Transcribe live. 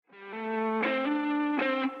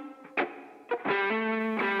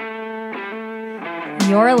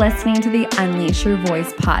You're listening to the Unleash Your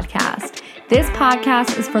Voice podcast. This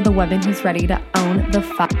podcast is for the woman who's ready to own the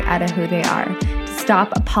fuck out of who they are, to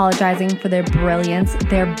stop apologizing for their brilliance,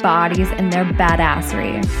 their bodies, and their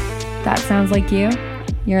badassery. That sounds like you?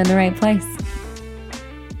 You're in the right place.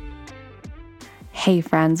 Hey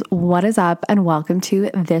friends, what is up? And welcome to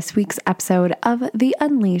this week's episode of the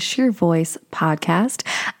Unleash Your Voice podcast.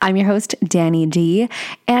 I'm your host, Danny D,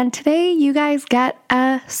 and today you guys get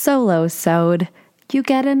a solo-sode. You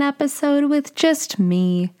get an episode with just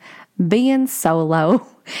me being solo.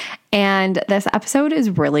 And this episode is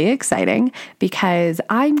really exciting because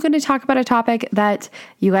I'm going to talk about a topic that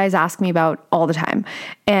you guys ask me about all the time.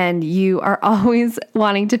 And you are always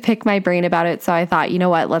wanting to pick my brain about it. So I thought, you know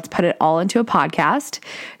what, let's put it all into a podcast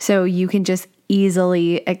so you can just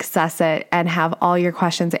easily access it and have all your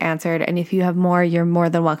questions answered. And if you have more, you're more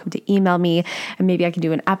than welcome to email me and maybe I can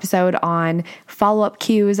do an episode on follow-up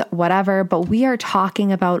cues, whatever. But we are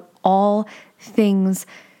talking about all things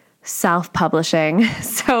self-publishing.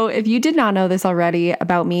 So if you did not know this already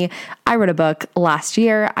about me, I wrote a book last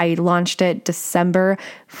year. I launched it December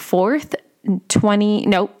 4th,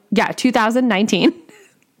 2019.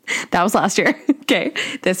 That was last year. Okay.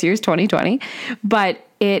 This year's 2020. But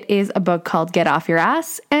it is a book called Get Off Your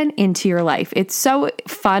Ass and Into Your Life. It's so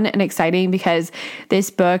fun and exciting because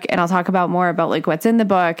this book, and I'll talk about more about like what's in the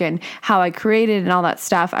book and how I created and all that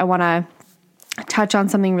stuff. I want to touch on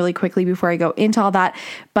something really quickly before I go into all that,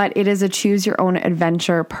 but it is a choose your own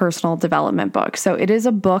adventure personal development book. So it is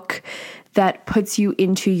a book that puts you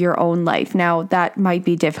into your own life. Now that might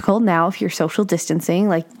be difficult now if you're social distancing,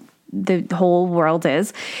 like the whole world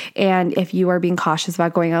is. And if you are being cautious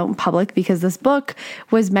about going out in public, because this book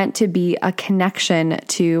was meant to be a connection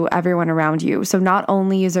to everyone around you. So not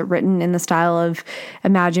only is it written in the style of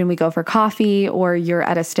imagine we go for coffee or you're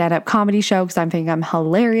at a stand-up comedy show, because I'm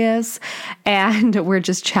hilarious and we're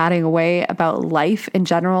just chatting away about life in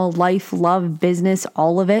general, life, love, business,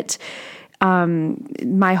 all of it.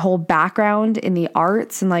 My whole background in the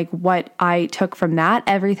arts and like what I took from that,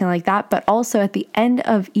 everything like that. But also at the end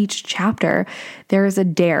of each chapter, there is a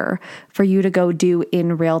dare for you to go do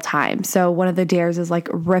in real time. So one of the dares is like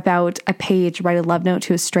rip out a page, write a love note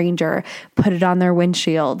to a stranger, put it on their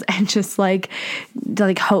windshield and just like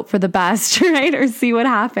hope for the best, right? Or see what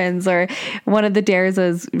happens. Or one of the dares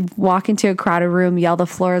is walk into a crowded room, yell the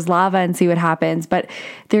floor is lava and see what happens. But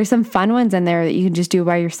there's some fun ones in there that you can just do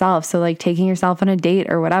by yourself. So like taking yourself on a date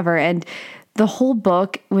or whatever. And the whole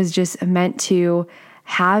book was just meant to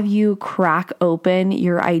have you crack open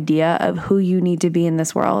your idea of who you need to be in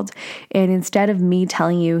this world. And instead of me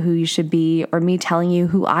telling you who you should be or me telling you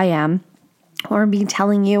who I am or me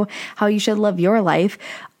telling you how you should live your life,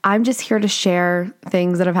 I'm just here to share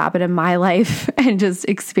things that have happened in my life and just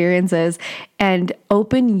experiences and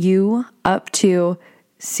open you up to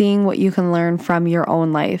seeing what you can learn from your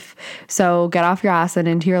own life. So Get Off Your Ass and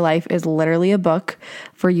Into Your Life is literally a book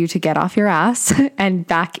for you to get off your ass and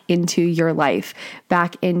back into your life,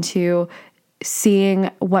 back into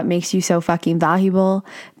seeing what makes you so fucking valuable,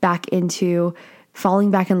 back into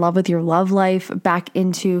falling back in love with your love life, back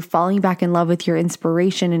into falling back in love with your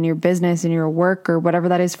inspiration and your business and your work or whatever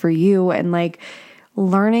that is for you. And like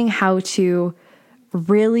learning how to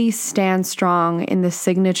really stand strong in the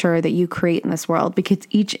signature that you create in this world, because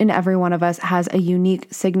each and every one of us has a unique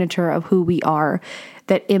signature of who we are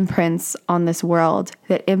that imprints on this world,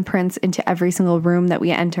 that imprints into every single room that we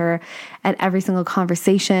enter, and every single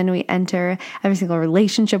conversation we enter, every single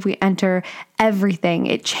relationship we enter, everything.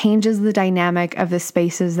 It changes the dynamic of the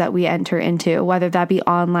spaces that we enter into, whether that be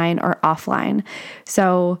online or offline.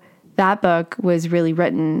 So that book was really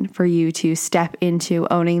written for you to step into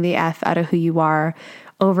owning the F out of who you are,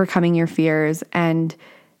 overcoming your fears, and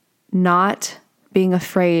not being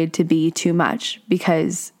afraid to be too much,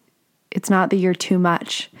 because it's not that you're too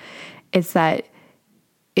much. It's that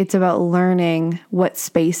it's about learning what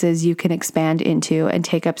spaces you can expand into and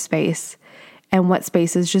take up space, and what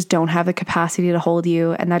spaces just don't have the capacity to hold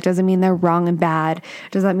you. And that doesn't mean they're wrong and bad.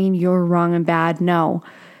 Does that mean you're wrong and bad? No.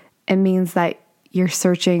 It means that you're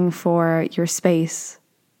searching for your space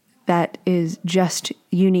that is just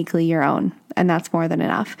uniquely your own. And that's more than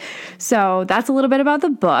enough. So that's a little bit about the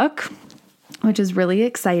book, which is really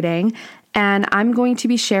exciting. And I'm going to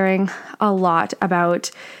be sharing a lot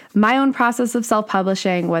about my own process of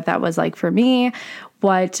self-publishing, what that was like for me,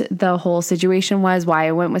 what the whole situation was, why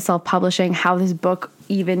I went with self-publishing, how this book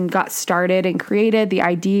even got started and created, the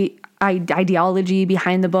ideology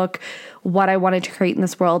behind the book, what I wanted to create in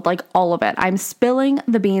this world, like all of it. I'm spilling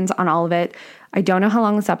the beans on all of it. I don't know how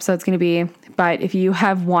long this episode's going to be, but if you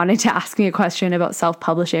have wanted to ask me a question about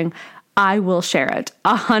self-publishing, I will share it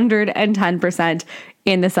 110%.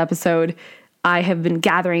 in this episode, I have been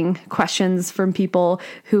gathering questions from people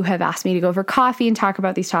who have asked me to go for coffee and talk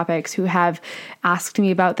about these topics, who have asked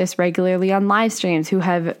me about this regularly on live streams, who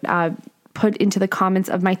have put into the comments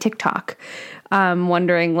of my TikTok,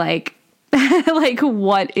 wondering like, like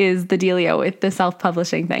what is the dealio with the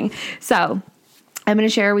self-publishing thing? So I'm going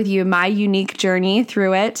to share with you my unique journey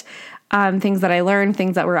through it, things that I learned,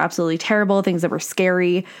 things that were absolutely terrible, things that were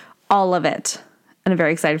scary, all of it. And I'm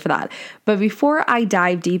very excited for that. But before I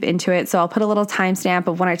dive deep into it, so I'll put a little timestamp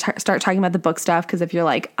of when I start talking about the book stuff, because if you're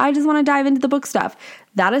like, I just want to dive into the book stuff,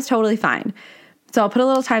 that is totally fine. So I'll put a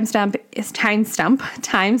little timestamp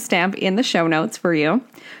in the show notes for you.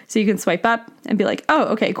 So you can swipe up and be like, oh,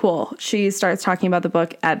 okay, cool. She starts talking about the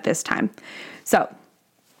book at this time. So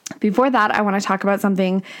before that, I want to talk about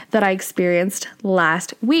something that I experienced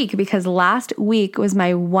last week, because last week was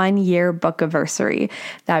my 1-year book-iversary.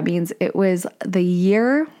 That means it was the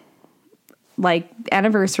year, like,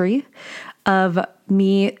 anniversary of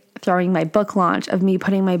me throwing my book launch, of me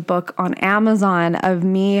putting my book on Amazon, of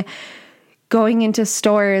me going into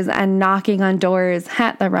stores and knocking on doors,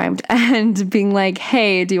 that rhymed, and being like,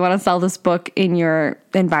 hey, do you want to sell this book in your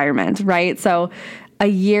environment, right? So a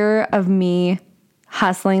year of me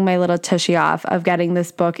hustling my little tushy off, of getting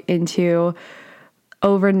this book into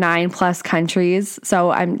over 9+ countries.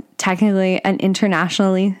 So I'm technically an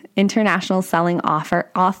international selling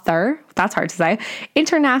author. That's hard to say.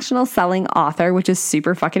 International selling author, which is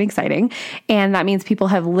super fucking exciting. And that means people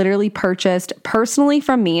have literally purchased personally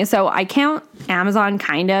from me. So I count Amazon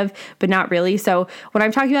kind of, but not really. So when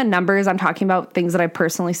I'm talking about numbers, I'm talking about things that I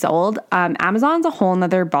personally sold. Amazon's a whole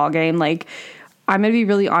nother ballgame. Like, I'm going to be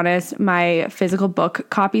really honest, my physical book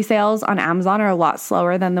copy sales on Amazon are a lot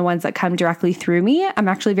slower than the ones that come directly through me. I'm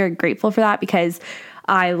actually very grateful for that, because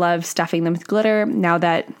I love stuffing them with glitter. Now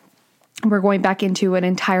that we're going back into an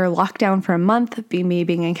entire lockdown for a month, me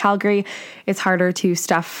being in Calgary, it's harder to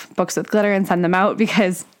stuff books with glitter and send them out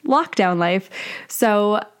because lockdown life.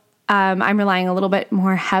 So I'm relying a little bit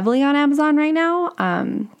more heavily on Amazon right now.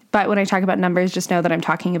 But when I talk about numbers, just know that I'm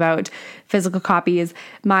talking about physical copies.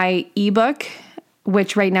 My ebook,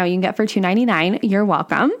 which right now you can get for $2.99. You're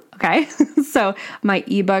welcome. Okay. So my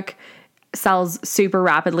ebook sells super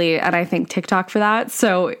rapidly, and I thank TikTok for that.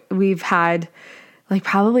 So we've had like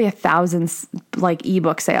probably 1,000 like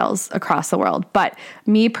ebook sales across the world. But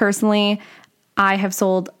me personally, I have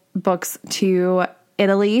sold books to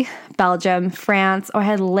Italy, Belgium, France. Oh, I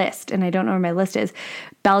had a list and I don't know where my list is.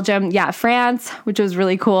 Belgium, yeah, France, which was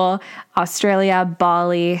really cool. Australia,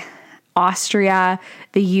 Bali, Austria,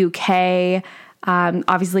 the UK,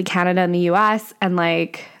 obviously Canada and the US, and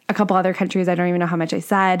like a couple other countries. I don't even know how much I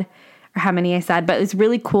said or how many I said, but it's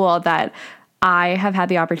really cool that I have had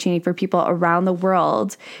the opportunity for people around the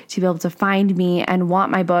world to be able to find me and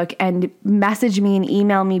want my book and message me and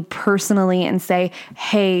email me personally and say,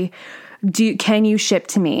 hey, can you ship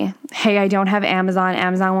to me? Hey, I don't have Amazon.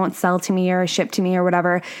 Amazon won't sell to me or ship to me or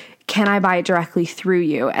whatever. Can I buy it directly through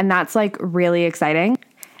you? And that's like really exciting.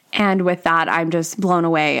 And with that, I'm just blown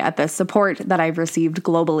away at the support that I've received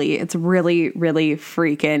globally. It's really, really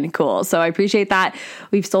freaking cool. So I appreciate that.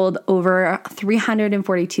 We've sold over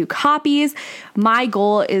 342 copies. My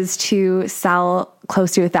goal is to sell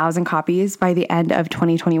close to 1,000 copies by the end of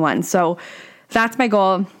 2021. So that's my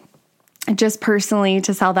goal, just personally,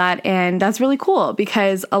 to sell that. And that's really cool,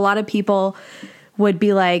 because a lot of people would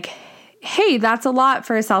be like, hey, that's a lot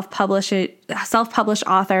for a self-published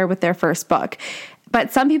author with their first book.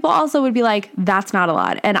 But some people also would be like, that's not a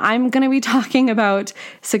lot. And I'm going to be talking about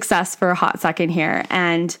success for a hot second here.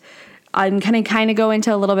 And I'm going to kind of go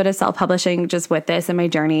into a little bit of self-publishing just with this and my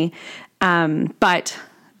journey. But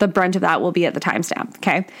the brunt of that will be at the timestamp.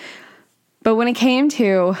 Okay. But when it came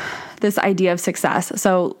to this idea of success,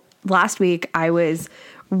 so last week I was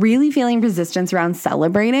really feeling resistance around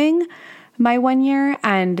celebrating my 1 year,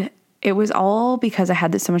 and it was all because I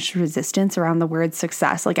had so much resistance around the word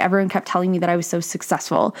success. Like, everyone kept telling me that I was so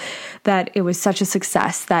successful, that it was such a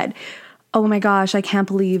success, that, oh my gosh, I can't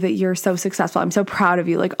believe that you're so successful. I'm so proud of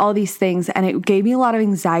you. Like, all these things. And it gave me a lot of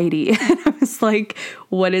anxiety. And I was like,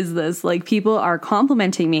 what is this? Like, people are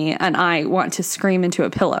complimenting me and I want to scream into a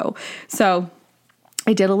pillow. So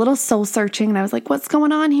I did a little soul searching and I was like, what's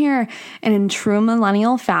going on here? And in true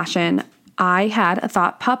millennial fashion, I had a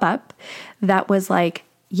thought pop up that was like,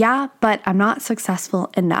 yeah, but I'm not successful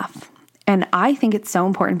enough. And I think it's so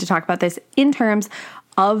important to talk about this in terms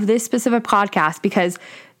of this specific podcast, because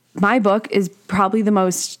my book is probably the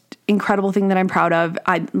most incredible thing that I'm proud of.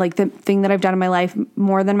 I like the thing that I've done in my life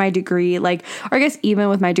more than my degree, like, or I guess even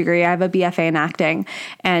with my degree, I have a BFA in acting,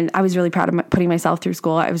 and I was really proud of putting myself through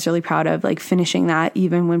school. I was really proud of like finishing that,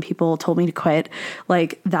 even when people told me to quit.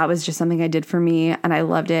 Like, that was just something I did for me, and I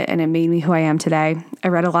loved it, and it made me who I am today. I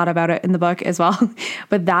read a lot about it in the book as well,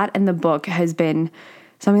 but that and the book has been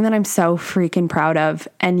something that I'm so freaking proud of.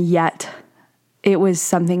 And yet it was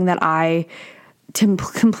something that I to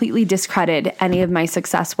completely discredit any of my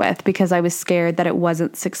success with, because I was scared that it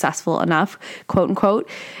wasn't successful enough, quote unquote,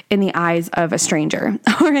 in the eyes of a stranger,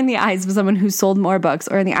 or in the eyes of someone who sold more books,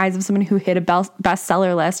 or in the eyes of someone who hit a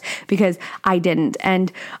bestseller list, because I didn't.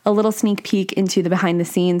 And a little sneak peek into the behind the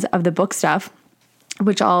scenes of the book stuff,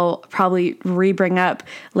 which I'll probably bring up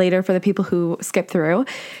later for the people who skip through,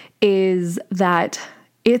 is that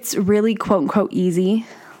it's really, quote unquote, easy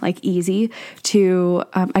to,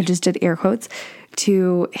 I just did air quotes,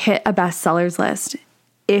 to hit a bestsellers list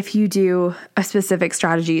if you do a specific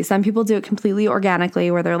strategy. Some people do it completely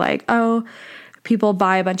organically, where they're like, oh, people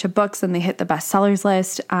buy a bunch of books and they hit the bestsellers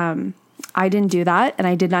list. I didn't do that, and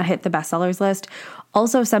I did not hit the bestsellers list.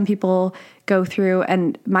 Also, some people go through,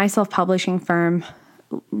 and my self-publishing firm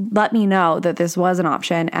let me know that this was an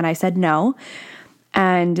option, and I said no.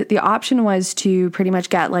 And the option was to pretty much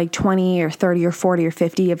get like 20 or 30 or 40 or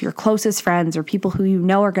 50 of your closest friends or people who you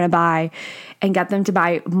know are going to buy, and get them to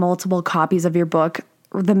buy multiple copies of your book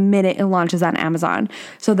the minute it launches on Amazon,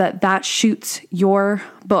 so that shoots your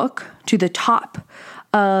book to the top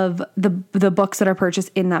of the books that are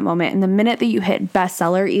purchased in that moment. And the minute that you hit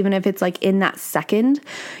bestseller, even if it's like in that second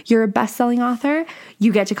you're a best-selling author,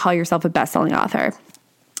 you get to call yourself a best-selling author.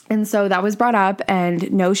 And so that was brought up,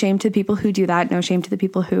 and no shame to people who do that. No shame to the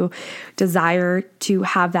people who desire to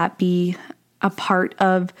have that be a part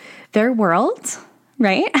of their world,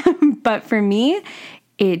 right? But for me,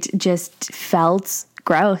 it just felt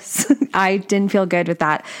gross. I didn't feel good with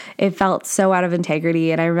that. It felt so out of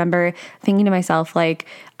integrity. And I remember thinking to myself, like,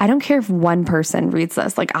 I don't care if one person reads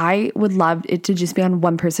this. Like, I would love it to just be on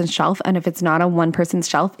one person's shelf. And if it's not on one person's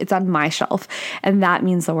shelf, it's on my shelf. And that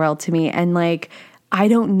means the world to me. And like, I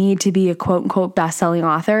don't need to be a quote unquote best-selling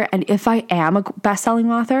author. And if I am a best-selling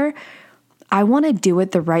author, I want to do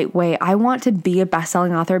it the right way. I want to be a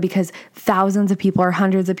best-selling author because thousands of people or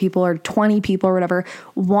hundreds of people or 20 people or whatever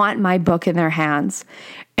want my book in their hands.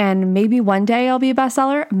 And maybe one day I'll be a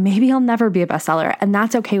bestseller. Maybe I'll never be a bestseller. And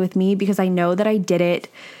that's okay with me, because I know that I did it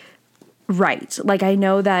right. Like, I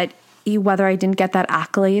know that whether I didn't get that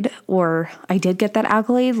accolade or I did get that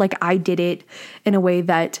accolade, like, I did it in a way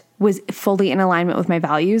that was fully in alignment with my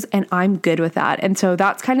values, and I'm good with that. And so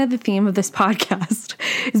that's kind of the theme of this podcast,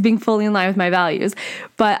 is being fully in line with my values.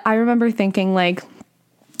 But I remember thinking, like,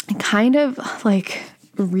 kind of like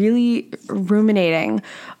really ruminating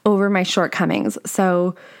over my shortcomings.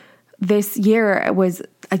 So this year was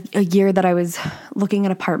a year that I was looking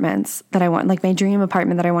at apartments that I want, like my dream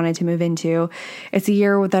apartment that I wanted to move into. It's a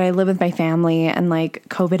year that I live with my family, and like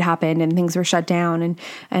COVID happened and things were shut down,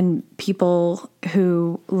 and people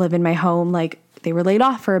who live in my home, like, they were laid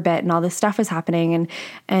off for a bit, and all this stuff was happening.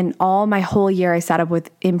 And all my whole year I set up with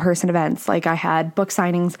in-person events. Like, I had book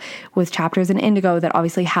signings with Chapters and Indigo that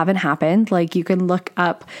obviously haven't happened. Like, you can look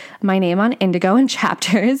up my name on Indigo and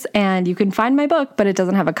Chapters and you can find my book, but it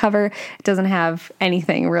doesn't have a cover. It doesn't have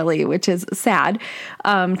anything really, which is sad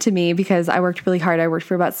to me, because I worked really hard. I worked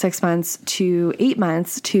for about 6 months to 8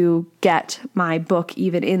 months to get my book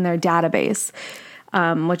even in their database.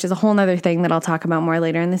 Which is a whole nother thing that I'll talk about more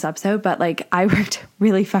later in this episode. But like, I worked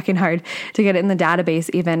really fucking hard to get it in the database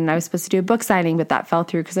even. And I was supposed to do a book signing, but that fell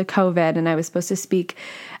through because of COVID. And I was supposed to speak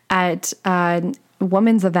at a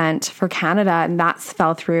women's event for Canada, and that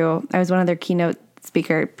fell through. I was one of their keynote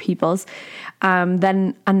speaker peoples.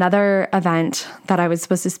 Then another event that I was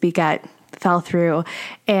supposed to speak at fell through,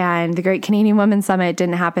 and the Great Canadian Women's Summit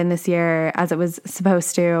didn't happen this year as it was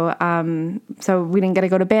supposed to. So we didn't get to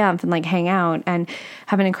go to Banff and like hang out and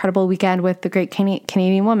have an incredible weekend with the Great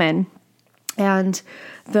Canadian Women. And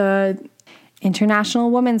the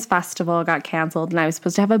International Women's Festival got canceled, and I was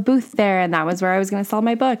supposed to have a booth there, and that was where I was going to sell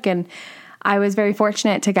my book. And I was very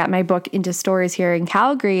fortunate to get my book into stores here in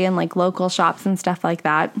Calgary and like local shops and stuff like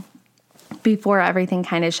that before everything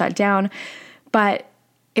kind of shut down. But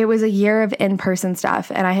it was a year of in-person stuff,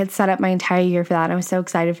 and I had set up my entire year for that, and I was so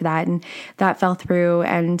excited for that, and that fell through.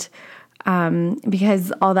 And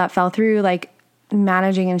because all that fell through, like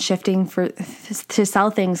managing and shifting to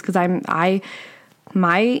sell things, because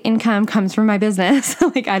my income comes from my business.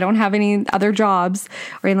 Like, I don't have any other jobs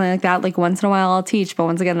or anything like that. Like, once in a while I'll teach, but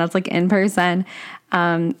once again, that's like in person.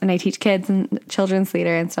 And I teach kids and children's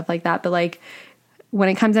theater and stuff like that. But like, when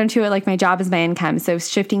it comes down to it, like my job is my income. So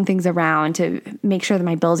shifting things around to make sure that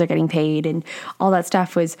my bills are getting paid and all that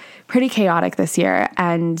stuff was pretty chaotic this year.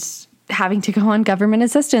 And having to go on government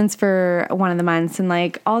assistance for one of the months and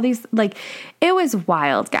like all these, like it was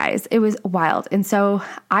wild, guys. It was wild. And so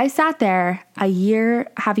I sat there a year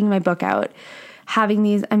having my book out, having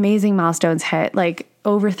these amazing milestones hit, like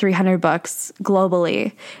over 300 books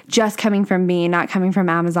globally, just coming from me, not coming from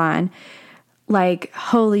Amazon. Like,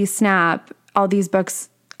 holy snap, all these books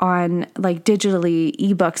on like digitally,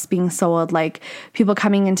 ebooks being sold, like people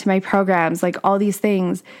coming into my programs, like all these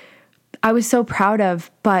things I was so proud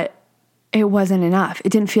of, but it wasn't enough. It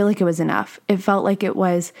didn't feel like it was enough. It felt like it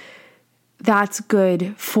was, that's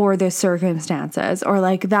good for the circumstances, or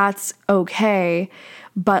like that's okay,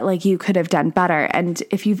 but like you could have done better. And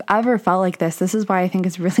if you've ever felt like this is why I think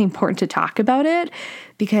it's really important to talk about it,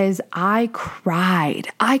 because I cried.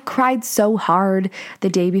 I cried so hard the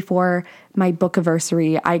day before my book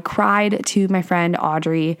anniversary. I cried to my friend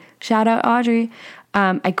Audrey. Shout out Audrey.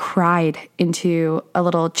 I cried into a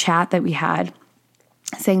little chat that we had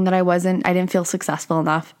saying that I didn't feel successful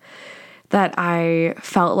enough, that I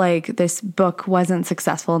felt like this book wasn't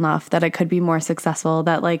successful enough, that I could be more successful,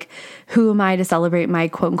 that like, who am I to celebrate my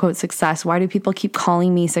quote unquote success? Why do people keep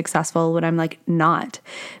calling me successful when I'm like not?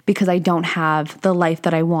 Because I don't have the life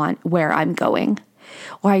that I want where I'm going,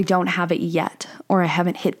 or I don't have it yet, or I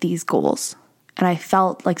haven't hit these goals. And I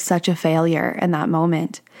felt like such a failure in that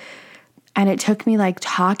moment. And it took me like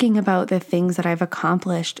talking about the things that I've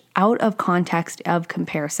accomplished out of context of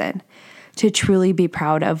comparison to truly be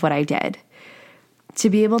proud of what I did. To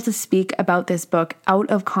be able to speak about this book out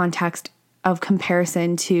of context of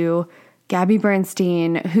comparison to Gabby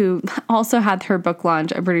Bernstein, who also had her book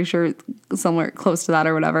launch, I'm pretty sure somewhere close to that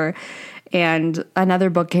or whatever. And another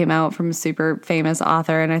book came out from a super famous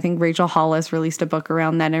author. And I think Rachel Hollis released a book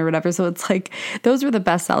around then or whatever. So it's like, those were the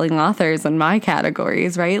best-selling authors in my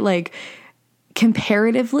categories, right? Like,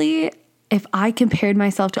 comparatively, if I compared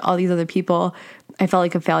myself to all these other people, I felt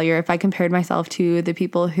like a failure. If I compared myself to the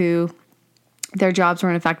people who their jobs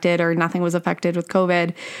weren't affected or nothing was affected with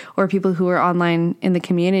COVID, or people who were online in the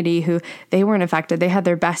community who they weren't affected, they had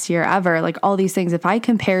their best year ever, like all these things, if I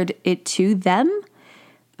compared it to them,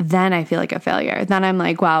 then I feel like a failure. Then I'm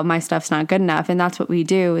like, wow, my stuff's not good enough. And that's what we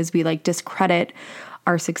do, is we like discredit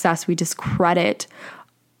our success. We discredit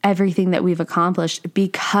everything that we've accomplished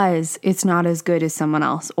because it's not as good as someone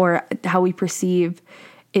else, or how we perceive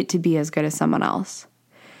it to be as good as someone else.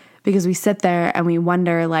 Because we sit there and we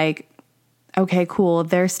wonder like, okay, cool,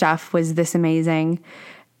 their stuff was this amazing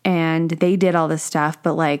and they did all this stuff,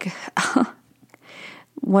 but like,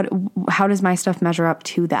 how does my stuff measure up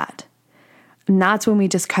to that? And that's when we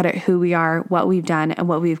discredit who we are, what we've done, and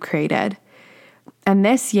what we've created. And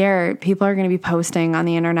this year, people are going to be posting on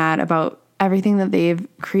the internet about everything that they've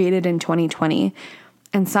created in 2020.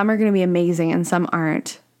 And some are going to be amazing and some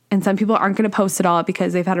aren't. And some people aren't going to post at all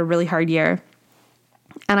because they've had a really hard year.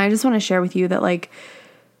 And I just want to share with you that like,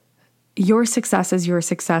 your success is your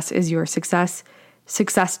success is your success.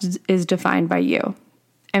 Success is defined by you.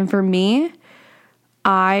 And for me,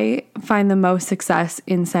 I find the most success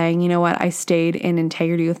in saying, you know what, I stayed in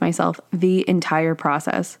integrity with myself the entire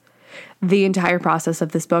process. The entire process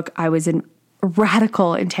of this book, I was in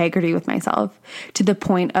radical integrity with myself to the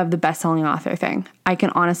point of the best-selling author thing. I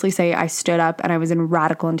can honestly say I stood up and I was in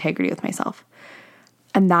radical integrity with myself.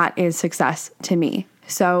 And that is success to me.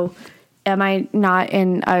 So am I not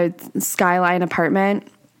in a skyline apartment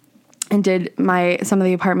and did some of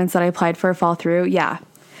the apartments that I applied for fall through? Yeah.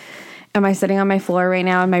 Am I sitting on my floor right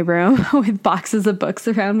now in my room with boxes of books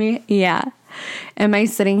around me? Yeah. Am I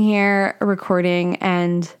sitting here recording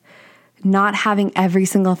and not having every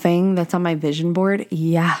single thing that's on my vision board?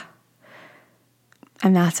 Yeah.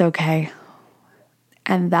 And that's okay.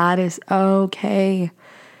 And that is okay.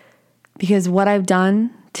 Because what I've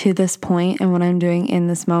done to this point and what I'm doing in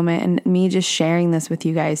this moment, and me just sharing this with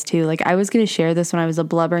you guys too. Like, I was going to share this when I was a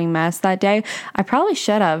blubbering mess that day. I probably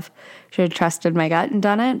should have trusted my gut and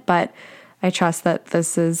done it, but I trust that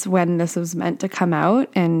this is when this was meant to come out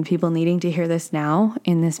and people needing to hear this now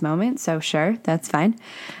in this moment. So sure, that's fine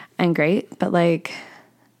and great. But like,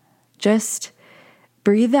 just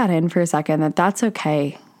breathe that in for a second, that's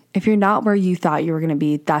okay. If you're not where you thought you were going to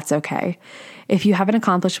be, that's okay. If you haven't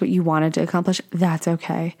accomplished what you wanted to accomplish, that's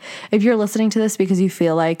okay. If you're listening to this because you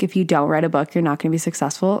feel like if you don't write a book, you're not going to be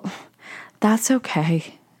successful, that's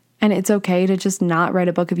okay. And it's okay to just not write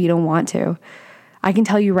a book if you don't want to. I can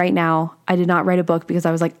tell you right now, I did not write a book because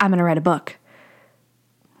I was like, I'm going to write a book.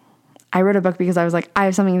 I wrote a book because I was like, I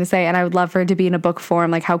have something to say and I would love for it to be in a book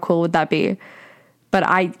form. Like, how cool would that be? But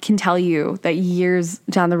I can tell you that years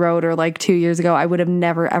down the road, or like 2 years ago, I would have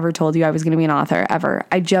never, ever told you I was going to be an author, ever.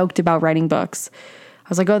 I joked about writing books. I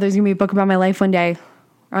was like, oh, there's going to be a book about my life one day,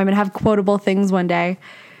 or I'm going to have quotable things one day.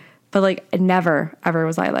 But like, never, ever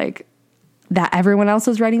was I like, that everyone else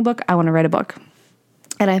is writing a book, I want to write a book.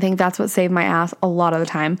 And I think that's what saved my ass a lot of the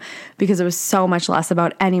time, because it was so much less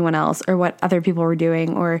about anyone else or what other people were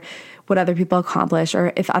doing or what other people accomplished,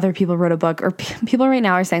 or if other people wrote a book. Or people right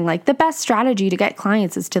now are saying like the best strategy to get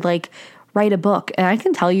clients is to like write a book. And I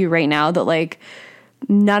can tell you right now that like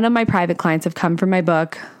none of my private clients have come from my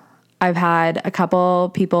book. I've had a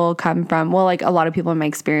couple people come from, well, like a lot of people in my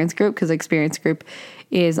experience group, because experience group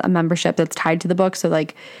is a membership that's tied to the book. So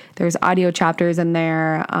like there's audio chapters in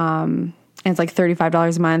there. And it's like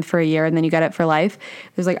 $35 a month for a year, and then you get it for life.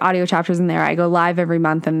 There's like audio chapters in there. I go live every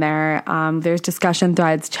month in there. There's discussion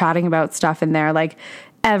threads chatting about stuff in there, like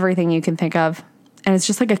everything you can think of. And it's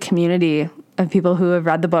just like a community of people who have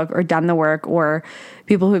read the book or done the work, or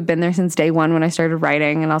people who have been there since day one when I started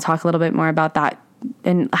writing. And I'll talk a little bit more about that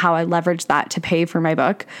and how I leveraged that to pay for my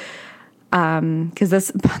book. Because this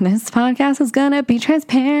podcast is gonna be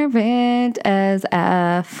transparent as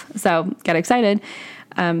F. So get excited.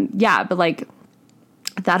 But like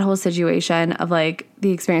that whole situation of like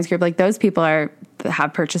the experience group, like those people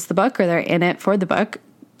have purchased the book or they're in it for the book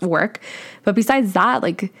work. But besides that,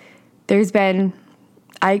 like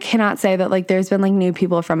I cannot say that like there's been like new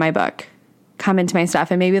people from my book come into my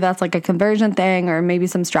stuff. And maybe that's like a conversion thing, or maybe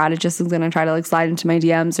some strategist is going to try to like slide into my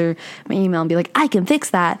DMs or my email and be like, I can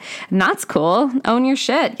fix that. And that's cool. Own your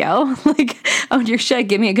shit, yo. Like own your shit.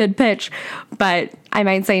 Give me a good pitch. But I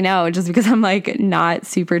might say no just because I'm like not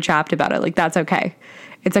super chapped about it. Like that's okay.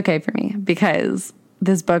 It's okay for me, because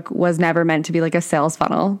this book was never meant to be like a sales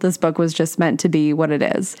funnel. This book was just meant to be what it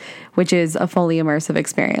is, which is a fully immersive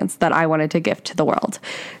experience that I wanted to gift to the world.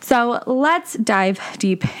 So let's dive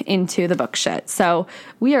deep into the book shit. So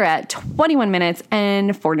we are at 21 minutes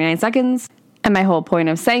and 49 seconds. And my whole point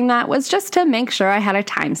of saying that was just to make sure I had a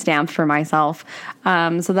timestamp for myself,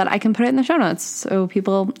 so that I can put it in the show notes. So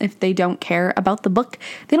people, if they don't care about the book,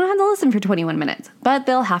 they don't have to listen for 21 minutes, but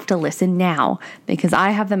they'll have to listen now because I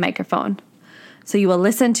have the microphone. So you will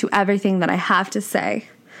listen to everything that I have to say.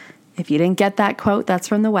 If you didn't get that quote, that's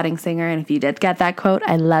from The Wedding Singer. And if you did get that quote,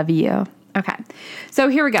 I love you. Okay. So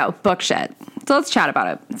here we go. Book shit. So let's chat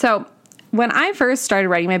about it. So when I first started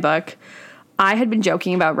writing my book, I had been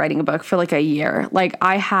joking about writing a book for like a year. Like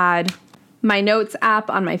I had my notes app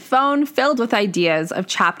on my phone filled with ideas of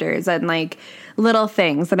chapters and like little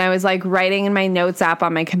things. And I was like writing in my notes app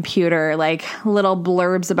on my computer, like little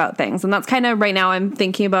blurbs about things. And that's kind of right now I'm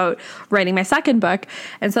thinking about writing my second book.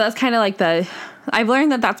 And so that's kind of like I've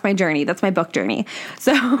learned that that's my journey. That's my book journey.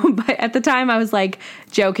 So, but at the time I was like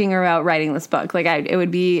joking about writing this book. Like it would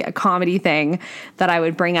be a comedy thing that I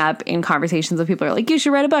would bring up in conversations with people who are like, you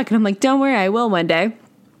should write a book. And I'm like, don't worry, I will one day.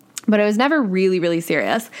 But it was never really, really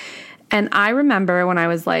serious. And I remember when I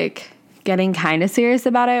was like getting kind of serious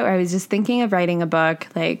about it, where I was just thinking of writing a book,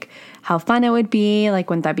 like how fun it would be, like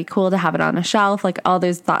wouldn't that be cool to have it on a shelf? Like all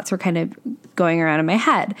those thoughts were kind of going around in my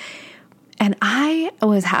head. And I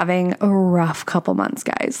was having a rough couple months,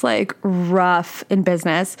 guys, like rough in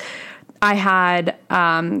business. I had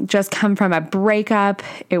just come from a breakup.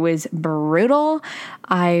 It was brutal.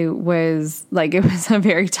 I was like, it was a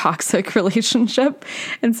very toxic relationship.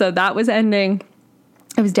 And so that was ending.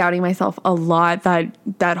 I was doubting myself a lot.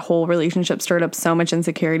 That whole relationship stirred up so much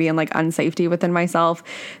insecurity and like unsafety within myself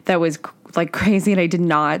that was like crazy. And I did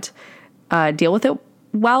not deal with it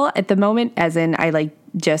well at the moment, as in I like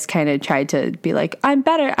just kind of tried to be like, I'm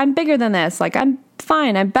better. I'm bigger than this. Like, I'm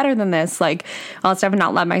fine. I'm better than this. Like all that stuff, and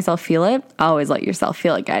not let myself feel it. Always let yourself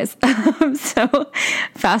feel it, guys. So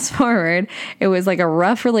fast forward, it was like a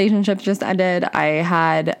rough relationship just ended. I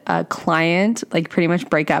had a client like pretty much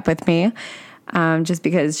break up with me. Just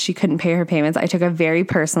because she couldn't pay her payments. I took it very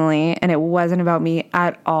personally, and it wasn't about me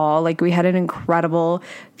at all. Like we had an incredible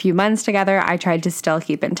few months together. I tried to still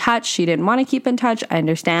keep in touch. She didn't want to keep in touch. I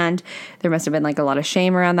understand. There must have been like a lot of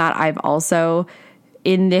shame around that. I've also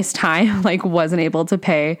in this time like wasn't able to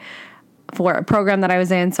pay for a program that I was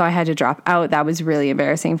in, so I had to drop out. That was really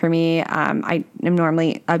embarrassing for me. I am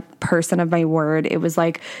normally a person of my word. It was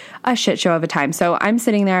like a shit show of a time. So I'm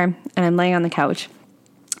sitting there and I'm laying on the couch,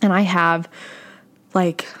 and I have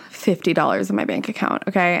like $50 in my bank account.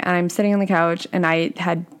 Okay. And I'm sitting on the couch, and I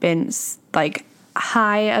had been like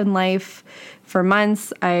high on life for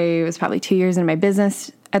months. I was probably 2 years in my business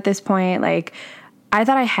at this point. Like I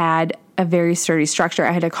thought I had a very sturdy structure.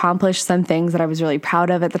 I had accomplished some things that I was really proud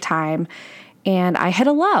of at the time, and I hit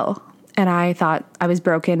a low, and I thought I was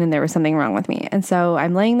broken and there was something wrong with me. And so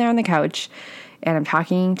I'm laying there on the couch And I'm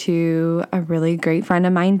talking to a really great friend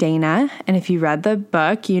of mine, Dana. And if you read the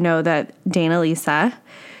book, you know that Dana Lisa,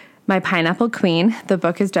 my pineapple queen, the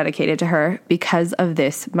book is dedicated to her because of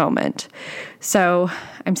this moment. So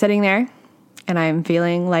I'm sitting there and I'm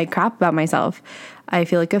feeling like crap about myself. I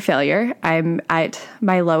feel like a failure. I'm at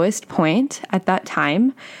my lowest point at that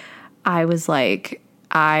time. I was like,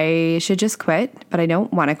 I should just quit, but I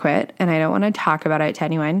don't want to quit. And I don't want to talk about it to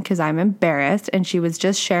anyone because I'm embarrassed. And she was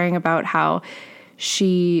just sharing about how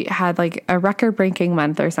she had like a record-breaking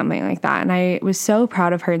month or something like that. And I was so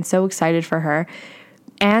proud of her and so excited for her.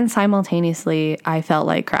 And simultaneously, I felt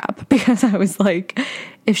like crap because I was like,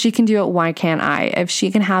 if she can do it, why can't I? If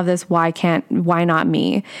she can have this, why not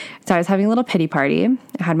me? So I was having a little pity party.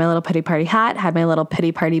 I had my little pity party hat, had my little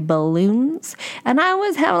pity party balloons, and I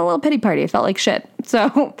was having a little pity party. I felt like shit.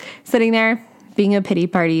 So sitting there being a pity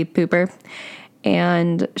party pooper.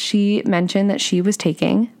 And she mentioned that she was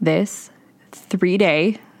taking this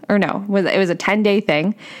 3-day, or no, it was a 10-day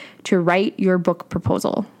thing to write your book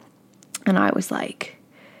proposal. And I was like,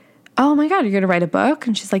 oh my God, you're going to write a book?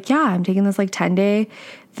 And she's like, yeah, I'm taking this like 10-day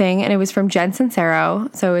thing. And it was from Jen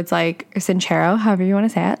Sincero. So it's like Sincero, however you want to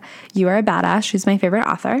say it. You Are a Badass. She's my favorite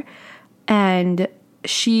author. And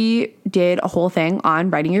she did a whole thing on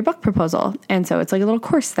writing your book proposal. And so it's like a little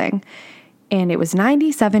course thing. And it was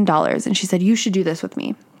 $97. And she said, you should do this with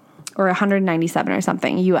me. Or $197 or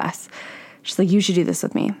something, US. She's like, you should do this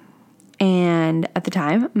with me. And at the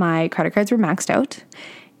time, my credit cards were maxed out.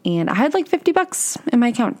 And I had like $50 in my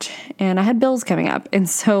account and I had bills coming up. And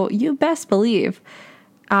so you best believe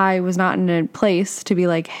I was not in a place to be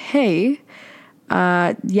like, hey,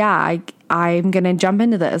 I'm going to jump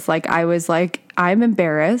into this. Like I was like, I'm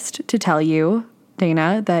embarrassed to tell you,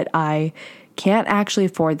 Dana, that I can't actually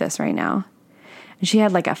afford this right now. And she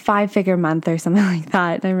had like a 5-figure month or something like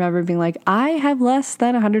that. And I remember being like, I have less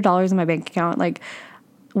than $100 in my bank account.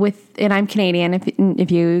 And I'm Canadian, if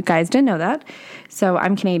you guys didn't know that. So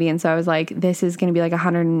I'm Canadian. So I was like, this is going to be like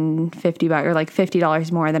 $150 or like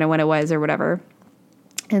 $50 more than when it was or whatever.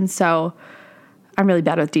 And so I'm really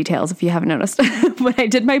bad with details if you haven't noticed. When I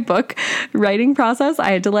did my book writing process,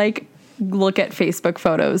 I had to like look at Facebook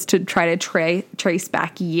photos to try to trace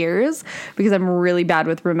back years because I'm really bad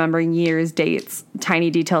with remembering years, dates,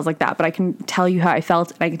 tiny details like that. But I can tell you how I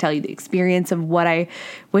felt and I can tell you the experience of what I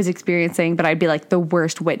was experiencing, but I'd be like the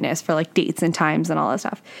worst witness for like dates and times and all that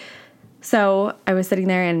stuff. So I was sitting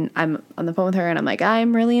there and I'm on the phone with her and I'm like,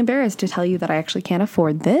 I'm really embarrassed to tell you that I actually can't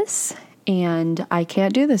afford this and I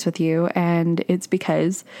can't do this with you. And it's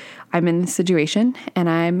because I'm in this situation and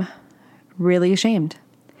I'm really ashamed.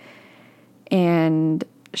 And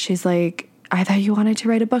she's like, I thought you wanted to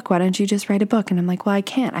write a book. Why don't you just write a book? And I'm like, well, I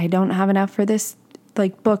can't. I don't have enough for this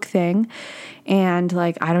like book thing. And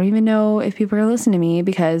like, I don't even know if people are listening to me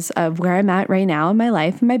because of where I'm at right now in my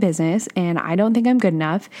life and my business. And I don't think I'm good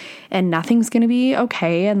enough and nothing's going to be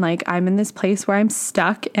okay. And like, I'm in this place where I'm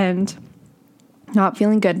stuck and not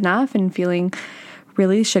feeling good enough and feeling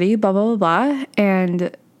really shitty, blah, blah, blah, blah.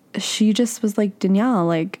 And she just was like, Danielle,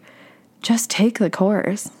 like, just take the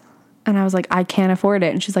course. And I was like, I can't afford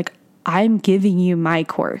it. And she's like, I'm giving you my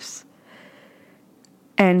course.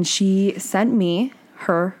 And she sent me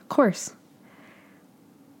her course.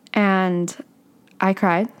 And I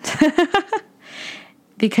cried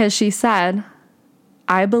because she said,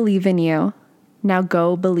 I believe in you. Now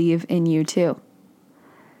go believe in you too.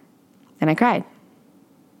 And I cried.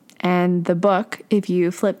 And the book, if you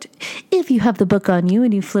have the book on you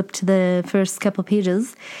and you flip to the first couple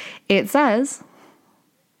pages, it says,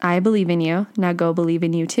 I believe in you. Now go believe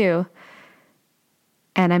in you too.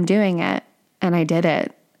 And I'm doing it. And I did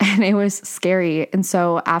it. And it was scary. And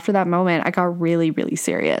so after that moment, I got really, really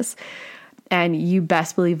serious. And you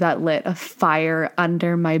best believe that lit a fire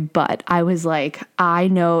under my butt. I was like, I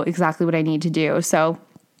know exactly what I need to do. So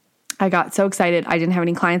I got so excited. I didn't have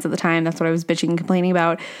any clients at the time. That's what I was bitching and complaining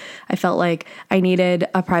about. I felt like I needed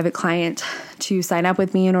a private client to sign up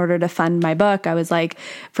with me in order to fund my book. I was like,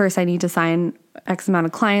 first I need to sign X amount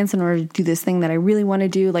of clients in order to do this thing that I really want to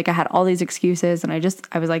do. Like I had all these excuses and I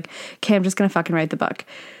was like, okay, I'm just going to fucking write the book.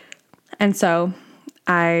 And so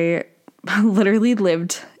I literally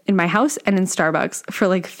lived in my house and in Starbucks for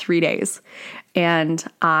like 3 days. And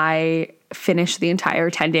I finished the entire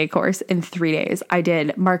 10-day course in 3 days. I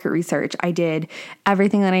did market research. I did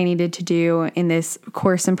everything that I needed to do in this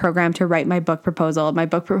course and program to write my book proposal. My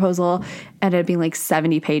book proposal ended up being like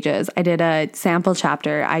 70 pages. I did a sample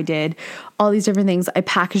chapter. I did all these different things. I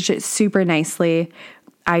packaged it super nicely.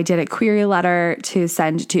 I did a query letter to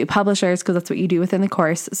send to publishers because that's what you do within the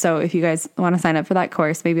course. So if you guys want to sign up for that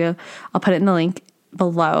course, maybe I'll put it in the link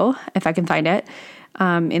below if I can find it.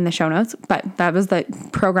 in the show notes, but that was the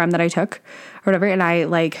program that I took or whatever. And I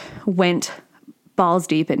like went balls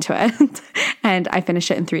deep into it and I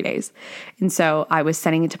finished it in 3 days. And so I was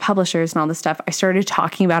sending it to publishers and all this stuff. I started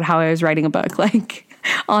talking about how I was writing a book, like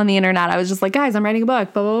on the internet. I was just like, guys, I'm writing a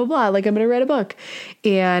book, blah, blah, blah, blah. Like I'm going to write a book.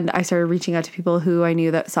 And I started reaching out to people who I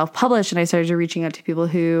knew that self-published, and I started reaching out to people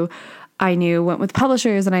who I knew went with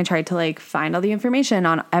publishers, and I tried to like find all the information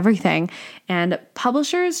on everything. And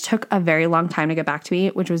publishers took a very long time to get back to me,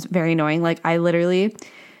 which was very annoying. Like I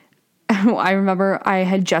remember I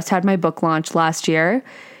had just had my book launch last year,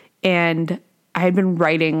 and I had been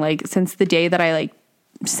writing like since the day that I like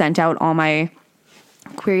sent out all my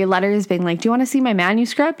query letters being like, do you want to see my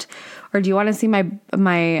manuscript, or do you want to see my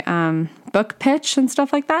book pitch and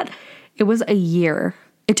stuff like that? It was a year.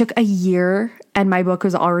 It took a year, and my book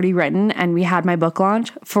was already written, and we had my book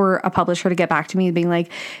launch for a publisher to get back to me being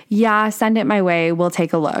like, yeah, send it my way. We'll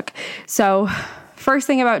take a look. So first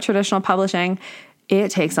thing about traditional publishing, it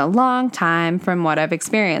takes a long time from what I've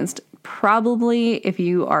experienced. Probably if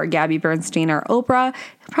you are Gabby Bernstein or Oprah,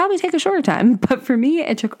 it'll probably take a shorter time. But for me,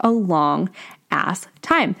 it took a long ass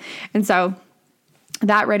time. And so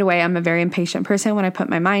that right away, I'm a very impatient person. When I put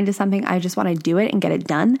my mind to something, I just want to do it and get it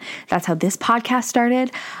done. That's how this podcast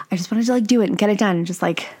started. I just wanted to like do it and get it done and just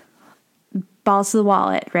like balls to the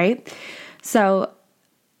wallet, right? So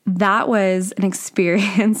that was an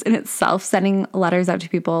experience in itself, sending letters out to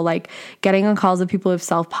people, like getting on calls with people who've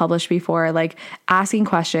self-published before, like asking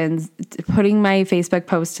questions, putting my Facebook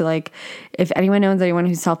post to like, if anyone knows anyone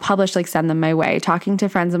who's self-published, like send them my way, talking to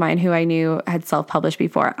friends of mine who I knew had self-published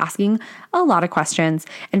before, asking a lot of questions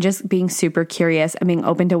and just being super curious and being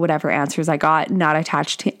open to whatever answers I got, not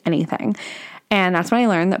attached to anything. And that's when I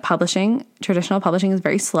learned that traditional publishing is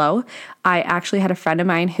very slow. I actually had a friend of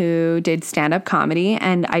mine who did stand-up comedy,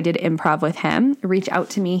 and I did improv with him, reach out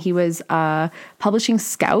to me. He was a publishing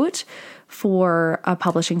scout for a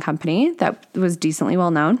publishing company that was decently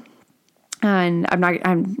well known. And I'm not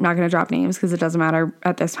going to drop names because it doesn't matter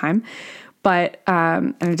at this time. But,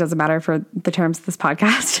 and it doesn't matter for the terms of this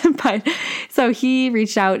podcast, but so he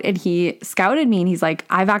reached out and he scouted me and he's like,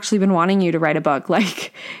 I've actually been wanting you to write a book.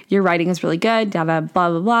 Like your writing is really good, blah, blah,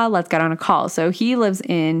 blah, blah. Let's get on a call. So he lives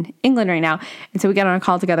in England right now. And so we get on a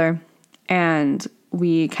call together and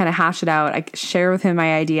we kind of hash it out. I share with him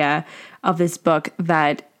my idea of this book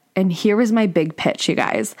and here was my big pitch, you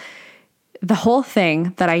guys. The whole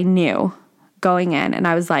thing that I knew going in, and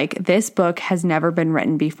I was like, this book has never been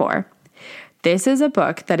written before. This is a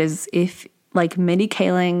book that is, if like Mindy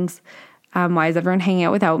Kaling's Why Is Everyone Hanging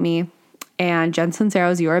Out Without Me, and Jen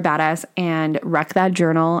Sincero's You're a Badass, and Wreck That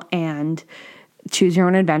Journal, and Choose Your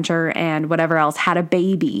Own Adventure, and whatever else had a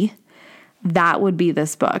baby, that would be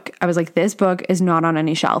this book. I was like, this book is not on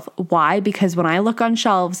any shelf. Why? Because when I look on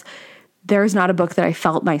shelves, there's not a book that I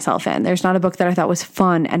felt myself in. There's not a book that I thought was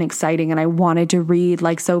fun and exciting and I wanted to read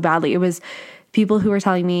like so badly. It was people who were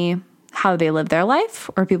telling me how they live their life,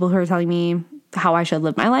 or people who are telling me how I should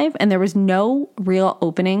live my life. And there was no real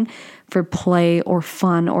opening for play or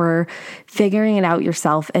fun or figuring it out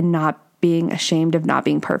yourself and not being ashamed of not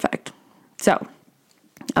being perfect. So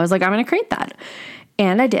I was like, I'm going to create that.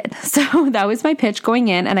 And I did. So that was my pitch going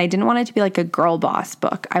in. And I didn't want it to be like a girl boss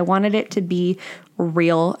book. I wanted it to be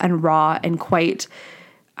real and raw and quite,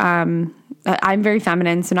 I'm very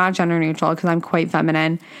feminine, so not gender neutral because I'm quite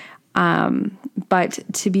feminine. But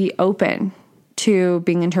to be open to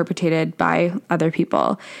being interpreted by other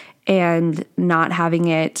people and not having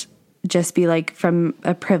it just be like from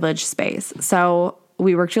a privileged space. So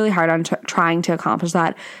we worked really hard on trying to accomplish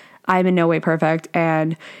that. I'm in no way perfect,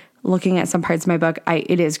 and looking at some parts of my book,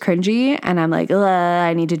 it is cringy, and I'm like,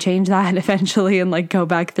 I need to change that eventually and like go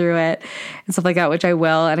back through it and stuff like that, which I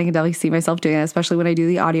will. And I can definitely see myself doing it, especially when I do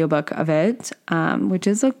the audiobook of it, which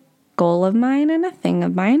is a goal of mine and a thing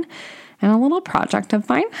of mine and a little project of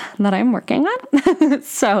mine that I'm working on.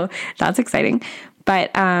 So that's exciting.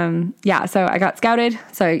 But yeah, so I got scouted.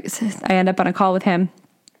 So I end up on a call with him,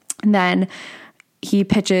 and then he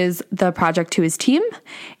pitches the project to his team,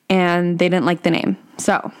 and they didn't like the name.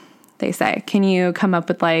 So they say, can you come up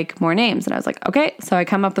with like more names? And I was like, okay. So I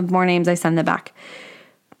come up with more names. I send them back.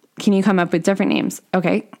 Can you come up with different names?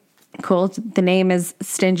 Okay, cool. The name is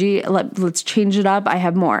Stingy. Let's change it up. I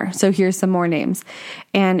have more. So here's some more names.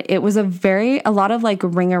 And it was a lot of like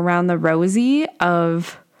ring around the rosy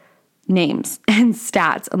of names and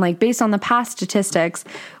stats. And like based on the past statistics,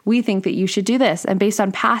 we think that you should do this. And based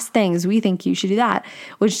on past things, we think you should do that,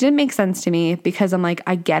 which didn't make sense to me because I'm like,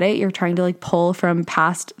 I get it. You're trying to like pull from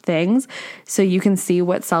past things so you can see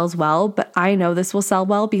what sells well. But I know this will sell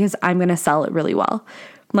well because I'm going to sell it really well.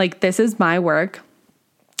 Like this is my work.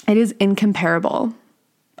 It is incomparable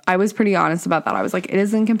I was pretty honest about that. I was like, it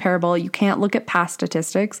is incomparable. You can't look at past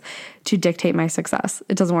statistics to dictate my success.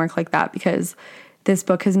 It doesn't work like that because this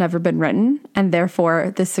book has never been written and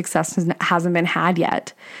therefore this success hasn't been had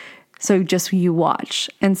yet. So just you watch.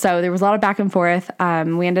 And so there was a lot of back and forth.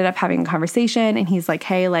 We ended up having a conversation and he's like,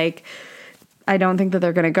 hey, like, I don't think that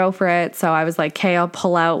they're going to go for it. So I was like, okay, I'll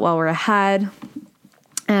pull out while we're ahead.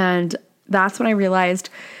 And that's when I realized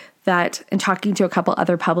that in talking to a couple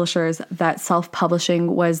other publishers that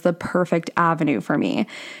self-publishing was the perfect avenue for me,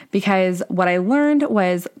 because what I learned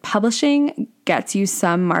was publishing gets you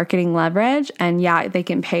some marketing leverage, and yeah, they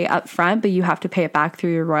can pay up front, but you have to pay it back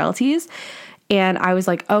through your royalties. And I was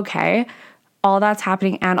like, okay, all that's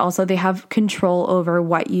happening. And also they have control over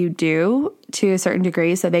what you do to a certain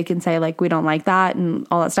degree. So they can say like, we don't like that and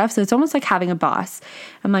all that stuff. So it's almost like having a boss.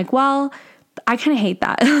 I'm like, well, I kind of hate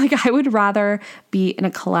that. Like I would rather be in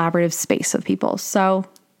a collaborative space with people. So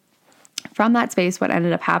from that space, what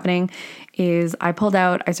ended up happening is I pulled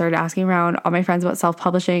out, I started asking around all my friends about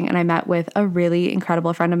self-publishing, and I met with a really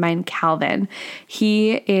incredible friend of mine, Calvin.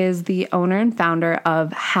 He is the owner and founder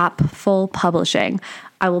of Hapful Publishing.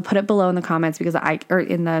 I will put it below in the comments or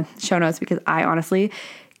in the show notes, because I honestly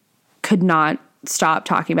could not stop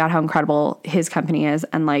talking about how incredible his company is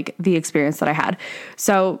and like the experience that I had.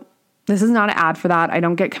 So this is not an ad for that. I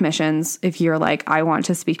don't get commissions. If you're like, I want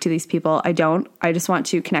to speak to these people, I don't. I just want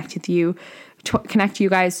to connect you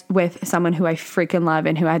guys with someone who I freaking love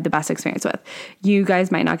and who I had the best experience with. You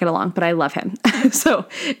guys might not get along, but I love him.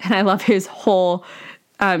 And I love his whole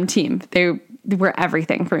team. They were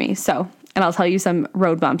everything for me. So, and I'll tell you some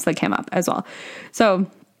road bumps that came up as well. So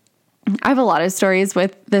I have a lot of stories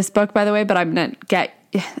with this book, by the way, but I'm going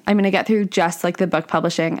to get through just like the book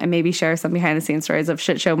publishing and maybe share some behind the scenes stories of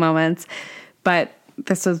shit show moments. But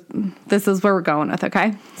this is where we're going with.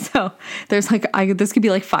 Okay. So there's this could be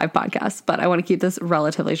like 5 podcasts, but I want to keep this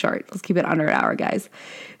relatively short. Let's keep it under an hour, guys.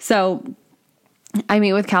 So I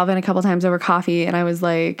meet with Calvin a couple times over coffee, and I was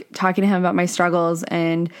like talking to him about my struggles,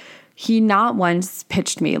 and he not once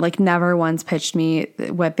pitched me, like never once pitched me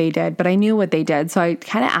what they did, but I knew what they did. So I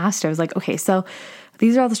kind of asked, I was like, okay, so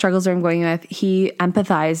these are all the struggles that I'm going with. He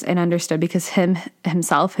empathized and understood because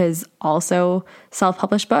himself has also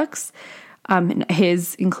self-published books,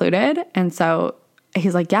 his included. And so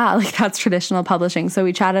he's like, yeah, like that's traditional publishing. So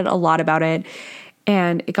we chatted a lot about it.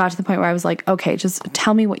 And it got to the point where I was like, okay, just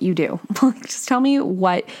tell me what you do. Just tell me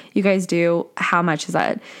what you guys do. How much is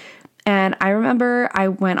that? And I remember I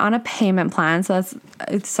went on a payment plan. So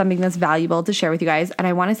it's something that's valuable to share with you guys. And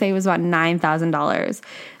I want to say it was about $9,000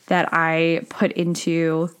 that I put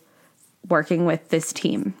into working with this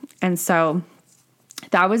team. And so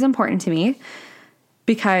that was important to me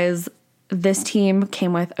because this team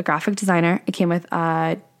came with a graphic designer. It came with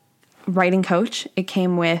a writing coach. It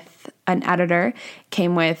came with an editor. It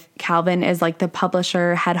came with Calvin as like the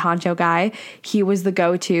publisher head honcho guy. He was the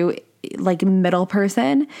go-to like middle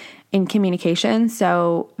person in communication.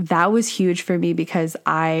 So that was huge for me because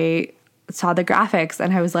I saw the graphics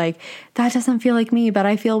and I was like, that doesn't feel like me, but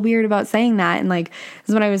I feel weird about saying that. And like, this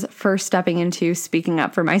is when I was first stepping into speaking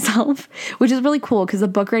up for myself, which is really cool because the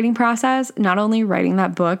book writing process, not only writing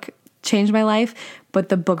that book changed my life, but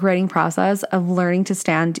the book writing process of learning to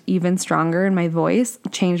stand even stronger in my voice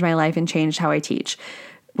changed my life and changed how I teach,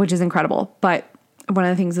 which is incredible. But one of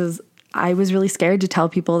the things is I was really scared to tell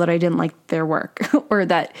people that I didn't like their work or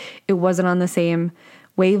that it wasn't on the same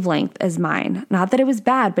wavelength as mine. Not that it was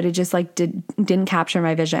bad, but it just like didn't capture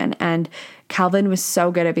my vision. And Calvin was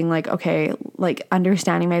so good at being like, okay, like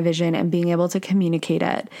understanding my vision and being able to communicate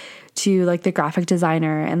it to like the graphic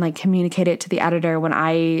designer and like communicate it to the editor when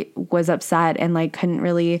I was upset and like couldn't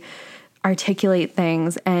really articulate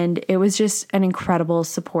things. And it was just an incredible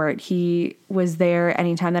support. He was there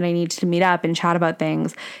anytime that I needed to meet up and chat about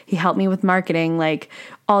things. He helped me with marketing, like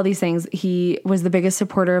all these things. He was the biggest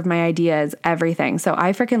supporter of my ideas, everything. So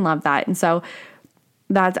I freaking love that. And so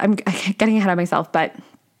I'm getting ahead of myself, but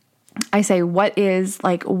I say,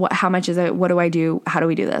 how much is it? What do I do? How do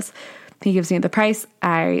we do this? He gives me the price.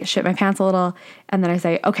 I shit my pants a little. And then I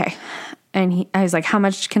say, okay. And I was like, how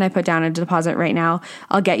much can I put down a deposit right now?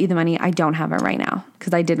 I'll get you the money. I don't have it right now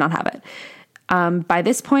because I did not have it. By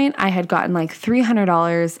this point, I had gotten like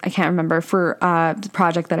 $300. I can't remember, for a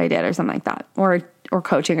project that I did or something like that, or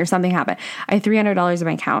coaching or something happened. I had $300 in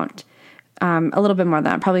my account, a little bit more than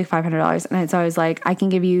that, probably $500. And so I was like, I can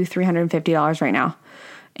give you $350 right now.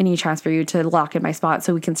 And you transfer you to lock in my spot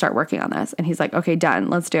so we can start working on this. And he's like, okay, done.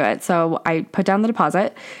 Let's do it. So I put down the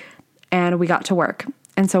deposit and we got to work.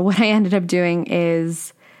 And so what I ended up doing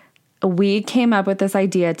is we came up with this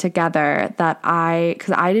idea together that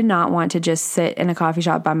because I did not want to just sit in a coffee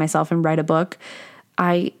shop by myself and write a book.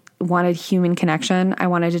 I wanted human connection. I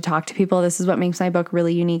wanted to talk to people. This is what makes my book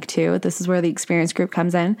really unique too. This is where the experience group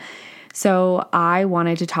comes in. So I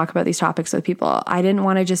wanted to talk about these topics with people. I didn't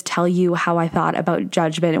want to just tell you how I thought about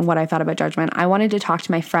judgment and what I thought about judgment. I wanted to talk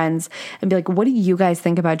to my friends and be like, what do you guys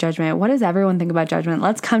think about judgment? What does everyone think about judgment?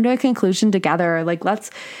 Let's come to a conclusion together. Like,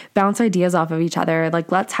 let's bounce ideas off of each other.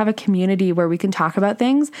 Like, let's have a community where we can talk about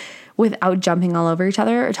things without jumping all over each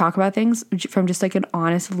other, or talk about things from just like an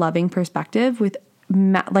honest, loving perspective with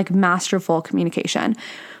masterful communication.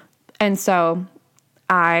 And so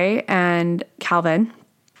I and Calvin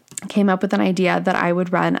came up with an idea that I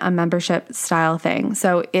would run a membership style thing.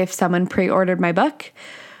 So if someone pre-ordered my book,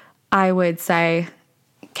 I would say,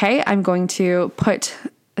 okay, I'm going to put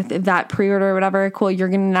that pre-order or whatever, cool, you're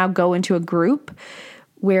going to now go into a group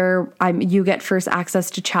where you get first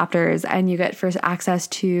access to chapters, and you get first access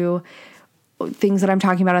to things that I'm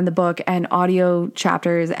talking about in the book, and audio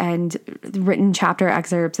chapters and written chapter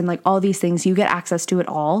excerpts, and like all these things. You get access to it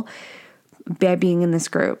all by being in this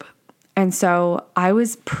group. And so I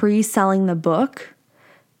was pre-selling the book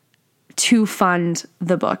to fund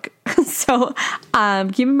the book. So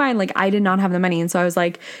keep in mind, like, I did not have the money. And so I was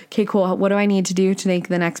like, okay, cool. What do I need to do to make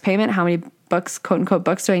the next payment? How many books, quote unquote,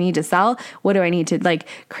 books do I need to sell? What do I need to like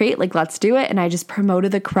create? Like, let's do it. And I just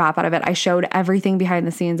promoted the crap out of it. I showed everything behind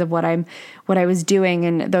the scenes of what I was doing.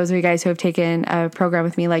 And those of you guys who have taken a program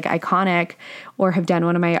with me, like Iconic, or have done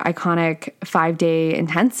one of my Iconic 5-day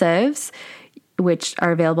intensives, which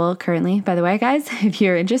are available currently, by the way, guys, if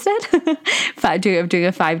you're interested, doing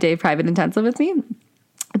a 5-day private intensive with me.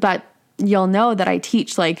 But you'll know that I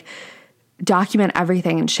teach, like, document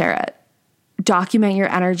everything and share it. Document your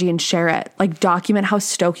energy and share it. Like, document how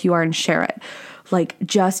stoked you are and share it. Like,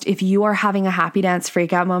 just if you are having a happy dance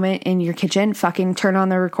freak out moment in your kitchen, fucking turn on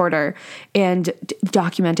the recorder and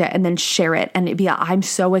document it, and then share it. And it'd be, I'm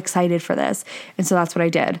so excited for this. And so that's what I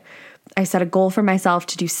did. I set a goal for myself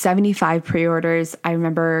to do 75 pre-orders. I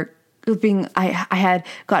remember I had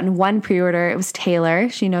gotten one pre-order. It was Taylor.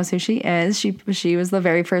 She knows who she is. She was the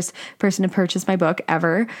very first person to purchase my book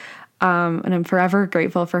ever. And I'm forever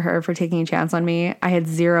grateful for her for taking a chance on me. I had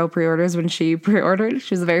 0 pre-orders when she pre-ordered.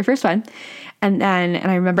 She was the very first one. And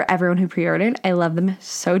I remember everyone who pre-ordered. I love them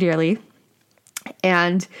so dearly.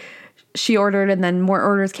 And she ordered, and then more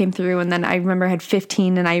orders came through. And then I remember I had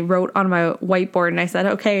 15, and I wrote on my whiteboard, and I said,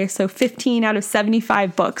 okay, so 15 out of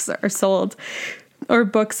 75 books are sold, or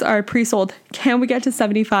books are pre-sold. Can we get to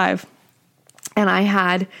 75? And I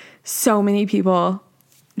had so many people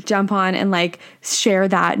jump on and like share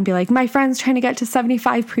that and be like, my friend's trying to get to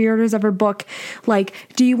 75 pre-orders of her book. Like,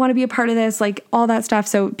 do you want to be a part of this? Like, all that stuff.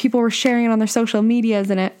 So people were sharing it on their social medias,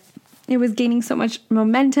 and it was gaining so much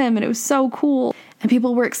momentum, and it was so cool. And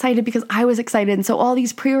people were excited because I was excited. And so all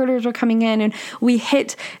these pre-orders were coming in, and we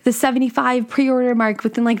hit the 75 pre-order mark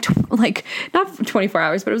within like not 24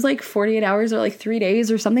 hours, but it was like 48 hours or like 3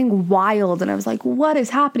 days or something wild. And I was like, what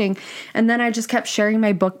is happening? And then I just kept sharing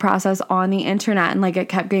my book process on the internet, and like it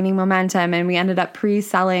kept gaining momentum. And we ended up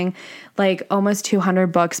pre-selling like almost 200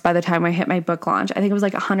 books by the time I hit my book launch. I think it was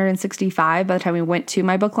like 165 by the time we went to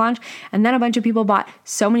my book launch. And then a bunch of people bought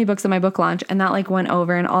so many books at my book launch, and that like went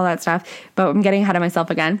over and all that stuff. But I'm getting ahead of myself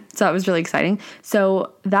again. So that was really exciting.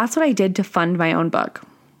 So that's what I did to fund my own book.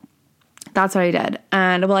 That's what I did.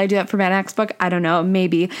 And will I do that for my next book? I don't know,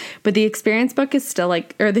 maybe. But the experience book is still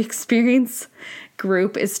like, or the experience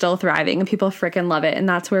group is still thriving, and people freaking love it. And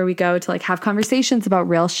that's where we go to like have conversations about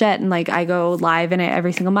real shit. And like I go live in it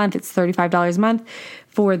every single month. It's $35 a month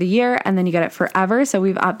for the year, and then you get it forever. So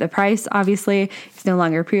we've upped the price. Obviously, it's no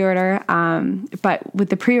longer pre-order. But with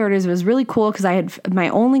the pre-orders, it was really cool because I had my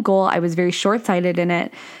only goal. I was very short-sighted in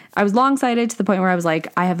it. I was long-sighted to the point where I was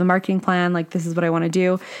like, I have a marketing plan. Like, this is what I want to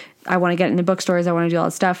do. I want to get into bookstores. I want to do all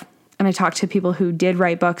that stuff. And I talked to people who did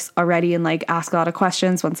write books already and like ask a lot of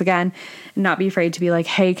questions once again, and not be afraid to be like,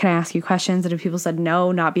 hey, can I ask you questions? And if people said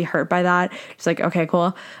no, not be hurt by that. Just like, okay,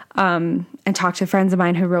 cool. And talk to friends of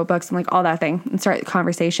mine who wrote books and like all that thing, and start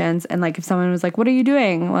conversations. And like, if someone was like, what are you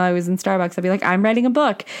doing? Well, I was in Starbucks. I'd be like, I'm writing a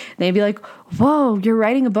book. And they'd be like, whoa, you're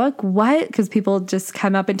writing a book? What? Because people just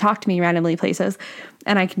come up and talk to me randomly places,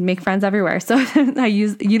 and I can make friends everywhere. So I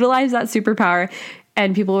utilize that superpower.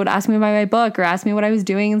 And people would ask me about my book or ask me what I was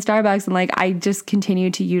doing in Starbucks. And like, I just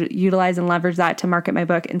continued to utilize and leverage that to market my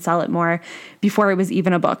book and sell it more before it was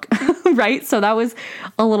even a book. Right. So that was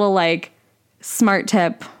a little like smart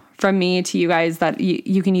tip from me to you guys that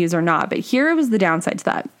you can use or not. But here was the downside to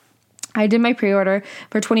that. I did my pre-order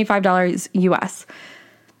for $25 US.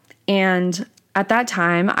 And at that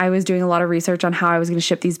time, I was doing a lot of research on how I was going to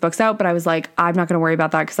ship these books out. But I was like, I'm not going to worry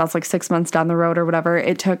about that because that's like 6 months down the road or whatever.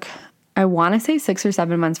 It took I want to say 6 or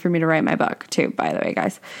 7 months for me to write my book too, by the way,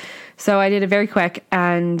 guys. So I did it very quick,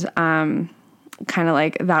 and kind of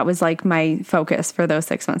like that was like my focus for those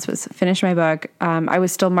 6 months was finish my book. I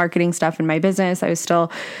was still marketing stuff in my business. I was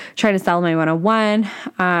still trying to sell my 101.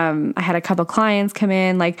 I had a couple clients come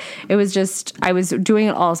in. Like it was just, I was doing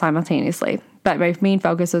it all simultaneously. But my main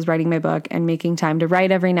focus was writing my book and making time to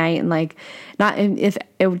write every night. And like, not if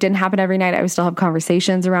it didn't happen every night, I would still have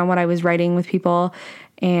conversations around what I was writing with people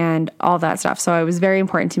and all that stuff. So it was very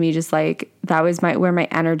important to me, just like that was where my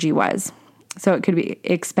energy was. So it could be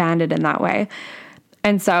expanded in that way.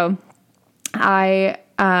 And so I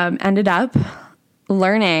ended up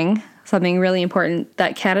learning something really important,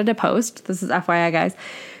 that Canada Post, this is FYI guys,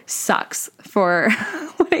 sucks for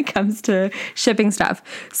when it comes to shipping stuff.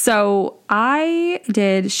 So I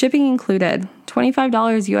did shipping included, $25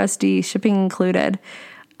 USD shipping included.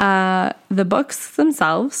 The books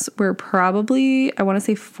themselves were probably, I want to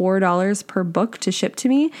say $4 per book to ship to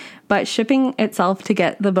me, but shipping itself to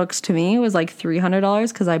get the books to me was like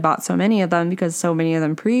 $300 because I bought so many of them, because so many of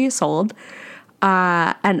them pre-sold.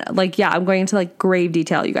 And like, yeah, I'm going into like grave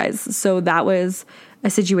detail, you guys. So that was a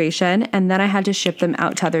situation. And then I had to ship them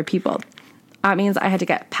out to other people. That means I had to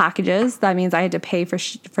get packages. That means I had to pay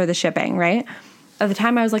for the shipping, right? At the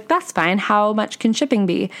time I was like, that's fine. How much can shipping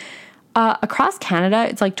be? Across Canada,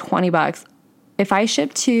 it's like $20. If I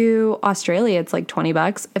ship to Australia, it's like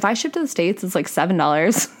 $20. If I ship to the States, it's like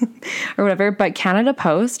 $7 or whatever. But Canada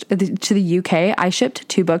Post to the UK, I shipped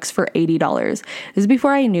 2 books for $80. This is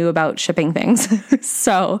before I knew about shipping things.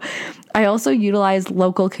 So I also utilized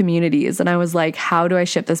local communities, and I was like, how do I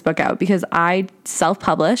ship this book out? Because I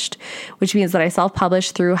self-published, which means that I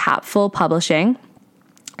self-published through Hatful Publishing.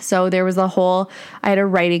 So there was I had a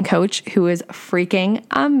writing coach who is freaking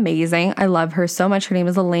amazing. I love her so much. Her name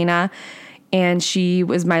is Elena, and she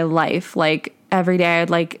was my life. Like every day I'd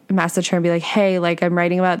like message her and be like, hey, like I'm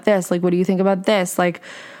writing about this. Like, what do you think about this? Like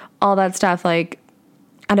all that stuff. Like,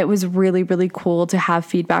 and it was really, really cool to have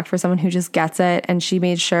feedback for someone who just gets it. And she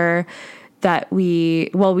made sure that we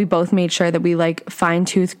both made sure that we like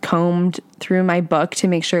fine-tooth combed through my book to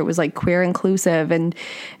make sure it was like queer inclusive, and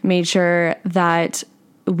made sure that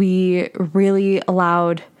we really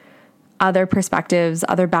allowed other perspectives,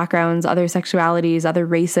 other backgrounds, other sexualities, other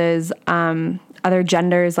races, other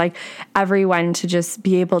genders, like everyone to just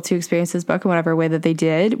be able to experience this book in whatever way that they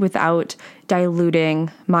did without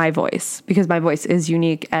diluting my voice, because my voice is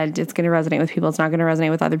unique and it's going to resonate with people. It's not going to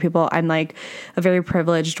resonate with other people. I'm like a very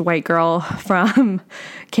privileged white girl from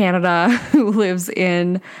Canada who lives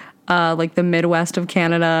in like the Midwest of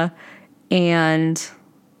Canada, and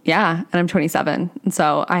and I'm 27. And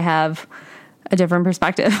so I have a different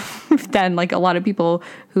perspective than like a lot of people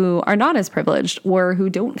who are not as privileged, or who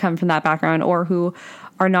don't come from that background, or who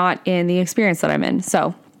are not in the experience that I'm in.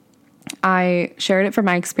 So I shared it from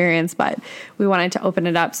my experience, but we wanted to open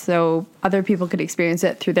it up so other people could experience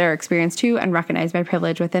it through their experience too, and recognize my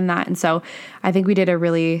privilege within that. And so I think we did a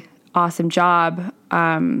really awesome job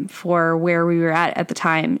for where we were at the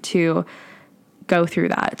time to go through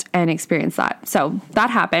that and experience that. So that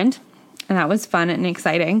happened, and that was fun and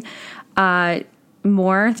exciting.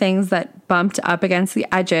 More things that bumped up against the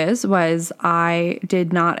edges was I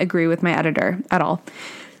did not agree with my editor at all.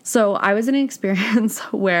 So I was in an experience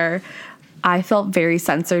where I felt very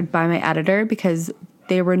censored by my editor, because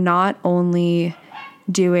they were not only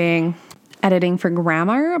doing editing for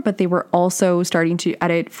grammar, but they were also starting to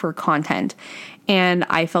edit for content. And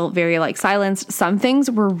I felt very like silenced. Some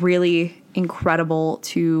things were really incredible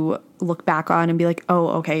to look back on and be like, oh,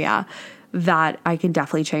 okay, yeah, that I can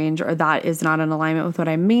definitely change, or that is not in alignment with what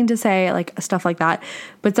I mean to say, like stuff like that.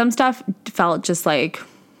 But some stuff felt just like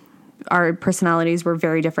our personalities were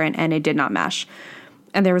very different and it did not mesh.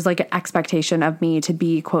 And there was like an expectation of me to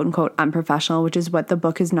be quote unquote unprofessional, which is what the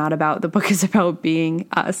book is not about. The book is about being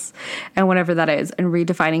us, and whatever that is, and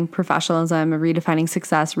redefining professionalism, redefining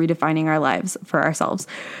success, redefining our lives for ourselves.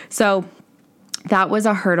 So that was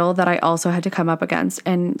a hurdle that I also had to come up against.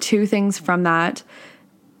 And 2 things from that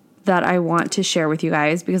I want to share with you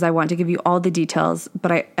guys, because I want to give you all the details,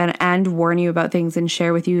 but and warn you about things and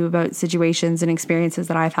share with you about situations and experiences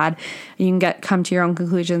that I've had. You can come to your own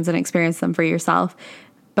conclusions and experience them for yourself.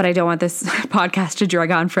 But I don't want this podcast to drag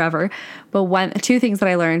on forever. But 2 things that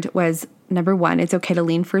I learned was, number 1, it's okay to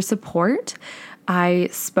lean for support. I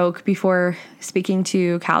spoke before speaking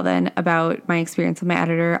to Calvin about my experience with my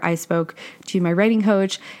editor. I spoke to my writing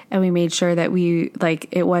coach, and we made sure that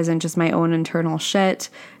it wasn't just my own internal shit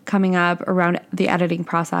coming up around the editing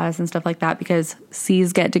process and stuff like that, because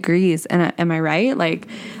C's get degrees. And am I right? Like,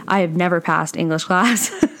 I have never passed English class.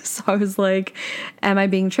 So I was like, am I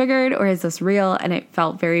being triggered or is this real? And it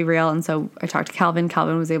felt very real. And so I talked to Calvin.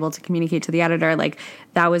 Calvin was able to communicate to the editor. Like,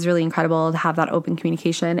 that was really incredible to have that open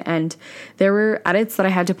communication. And there were edits that I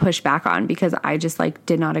had to push back on because I just like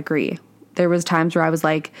did not agree. There was times where I was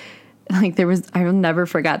like I will never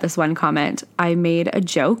forget this one comment. I made a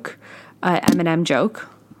joke, Eminem joke.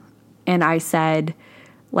 And I said,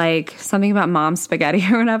 like, something about mom's spaghetti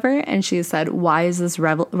or whatever. And she said, why is this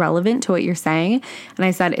relevant to what you're saying? And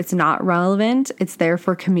I said, it's not relevant. It's there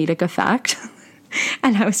for comedic effect.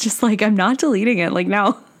 And I was just like, I'm not deleting it. Like,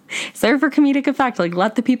 no, it's there for comedic effect. Like,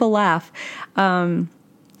 let the people laugh.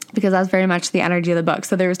 Because that's very much the energy of the book.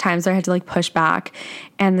 So there was times where I had to like push back.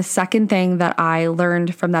 And the second thing that I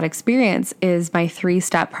learned from that experience is my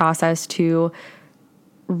 3-step process to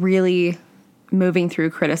really moving through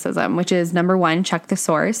criticism, which is number 1, check the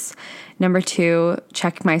source. Number 2,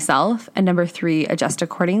 check myself. And number 3, adjust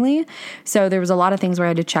accordingly. So there was a lot of things where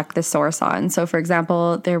I had to check the source on. So for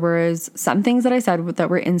example, there was some things that I said that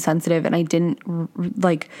were insensitive and I didn't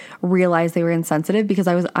realize they were insensitive because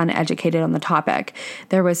I was uneducated on the topic.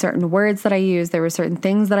 There was certain words that I used. There were certain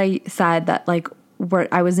things that I said that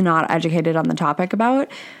I was not educated on the topic about.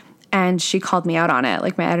 And she called me out on it.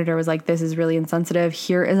 Like, my editor was like, this is really insensitive.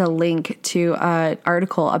 Here is a link to an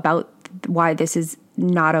article about why this is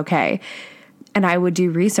not okay. And I would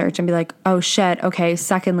do research and be like, oh shit, okay.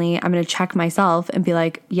 Secondly, I'm going to check myself and be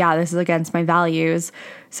like, yeah, this is against my values.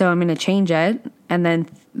 So I'm going to change it. And then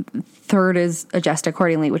third is adjust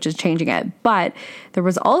accordingly, which is changing it. But there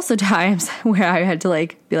was also times where I had to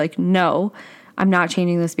be like, no, I'm not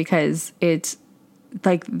changing this because it's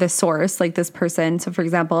like the source, like this person. So for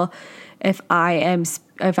example, if I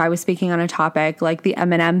was speaking on a topic like the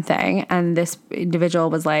Eminem thing and this individual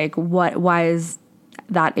was like, why is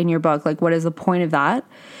that in your book? Like, what is the point of that?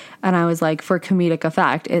 And I was like, for comedic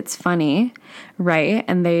effect, it's funny, right?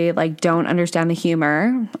 And they don't understand the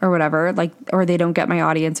humor or whatever, or they don't get my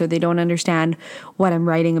audience, or they don't understand what I'm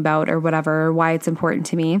writing about or whatever, or why it's important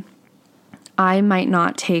to me. I might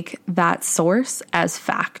not take that source as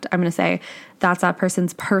fact. I'm going to say that's that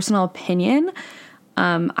person's personal opinion.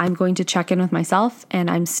 I'm going to check in with myself and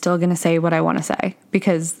I'm still going to say what I want to say,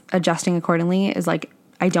 because adjusting accordingly is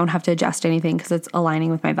I don't have to adjust anything because it's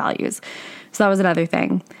aligning with my values. So that was another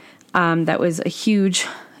thing. That was a huge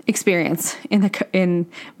experience in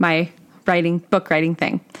my book writing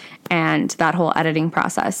thing and that whole editing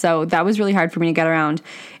process. So that was really hard for me to get around.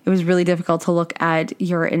 It was really difficult to look at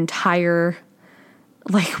your entire,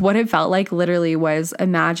 what it felt like literally was,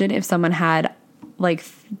 imagine if someone had I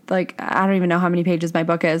don't even know how many pages my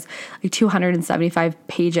book is, 275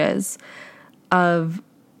 pages of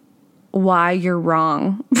why you're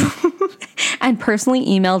wrong and personally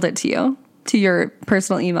emailed it to you, to your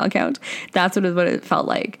personal email account. That's what it felt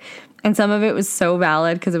like. And some of it was so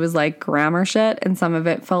valid because it was grammar shit, and some of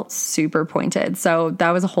it felt super pointed. So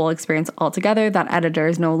that was a whole experience altogether. That editor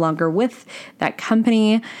is no longer with that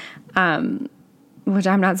company, which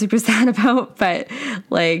I'm not super sad about, but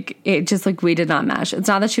it just we did not mesh. It's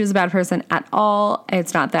not that she was a bad person at all.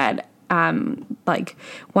 It's not that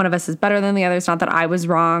one of us is better than the other. It's not that I was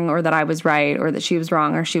wrong or that I was right, or that she was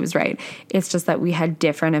wrong or she was right. It's just that we had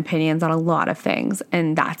different opinions on a lot of things,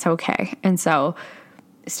 and that's okay. And so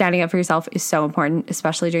standing up for yourself is so important,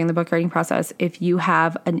 especially during the book writing process. If you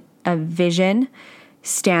have a vision,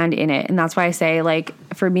 stand in it. And that's why I say,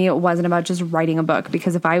 for me, it wasn't about just writing a book,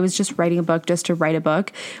 because if I was just writing a book just to write a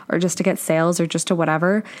book or just to get sales or just to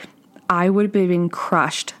whatever, I would have been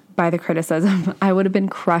crushed by the criticism. I would have been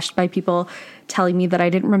crushed by people telling me that I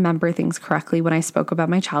didn't remember things correctly when I spoke about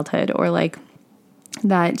my childhood, or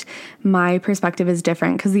that my perspective is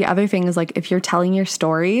different. Because the other thing is, if you're telling your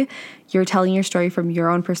story from your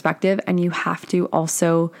own perspective, and you have to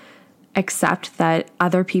also accept that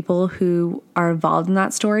other people who are involved in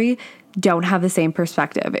that story don't have the same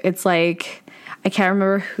perspective. It's I can't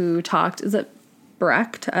remember who talked. Is it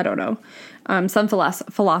Brecht? I don't know. Some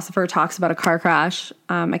philosopher talks about a car crash.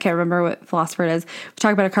 I can't remember what philosopher it is. We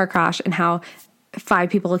talk about a car crash and how 5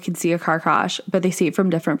 people can see a car crash, but they see it from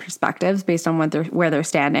different perspectives based on where they're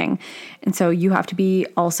standing. And so you have to be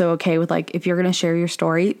also okay with if you're going to share your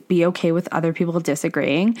story, be okay with other people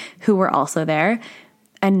disagreeing who were also there,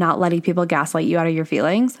 and not letting people gaslight you out of your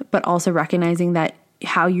feelings, but also recognizing that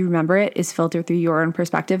how you remember it is filtered through your own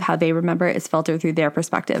perspective. How they remember it is filtered through their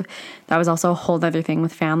perspective. That was also a whole other thing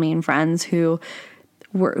with family and friends who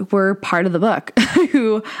were part of the book,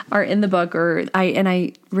 who are in the book,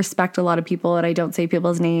 I respect a lot of people, and I don't say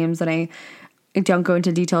people's names, and I don't go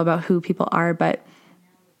into detail about who people are, but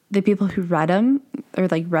the people who read them or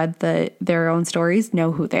like read their own stories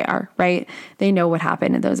know who they are, right? They know what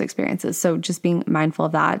happened in those experiences. So just being mindful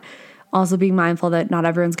of that. Also being mindful that not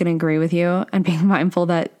everyone's going to agree with you, and being mindful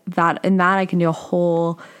that I can do a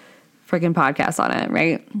whole freaking podcast on it,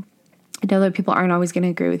 right? I know that people aren't always going to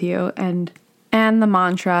agree with you, and the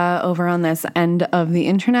mantra over on this end of the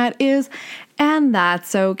internet is, and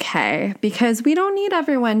that's okay, because we don't need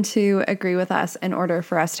everyone to agree with us in order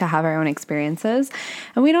for us to have our own experiences.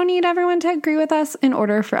 And we don't need everyone to agree with us in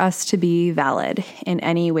order for us to be valid in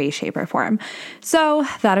any way, shape, or form. So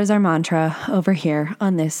that is our mantra over here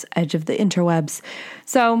on this edge of the interwebs.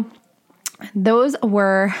 So those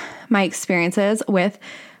were my experiences with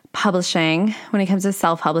publishing when it comes to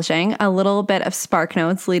self-publishing. A little bit of spark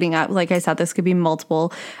notes leading up. Like I said, this could be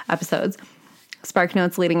multiple episodes. Spark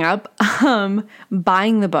notes leading up.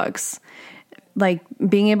 Buying the books, like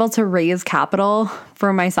being able to raise capital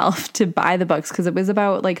for myself to buy the books, because it was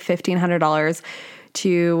about like $1,500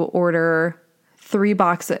 to order 3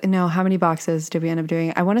 boxes. No, how many boxes did we end up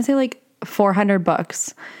doing? I want to say like 400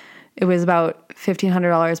 books. It was about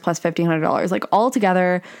 $1,500 plus $1,500. Like all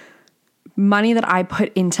together, money that I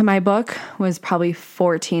put into my book was probably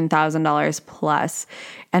 $14,000 plus.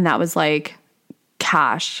 And that was like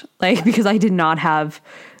cash, like, because I did not have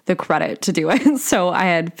the credit to do it. So I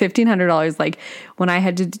had $1,500. Like when I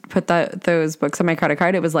had to put those books on my credit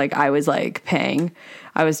card, it was like, I was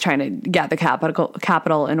trying to get the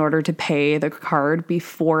capital in order to pay the card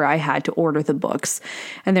before I had to order the books.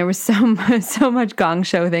 And there was so much gong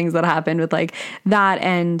show things that happened with like that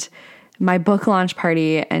and my book launch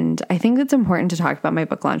party. And I think it's important to talk about my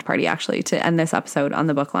book launch party, actually, to end this episode on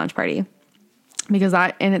the book launch party, because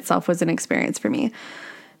that in itself was an experience for me.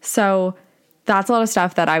 So that's a lot of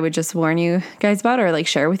stuff that I would just warn you guys about, or like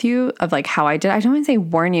share with you of like how I did. I don't want to say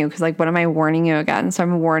warn you, because like, what am I warning you against? So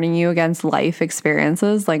I'm warning you against life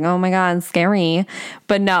experiences. Like, oh my God, scary.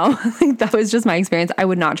 But no, like, that was just my experience. I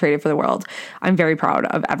would not trade it for the world. I'm very proud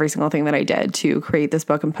of every single thing that I did to create this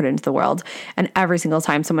book and put it into the world. And every single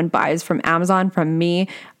time someone buys from Amazon, from me,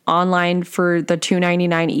 online for the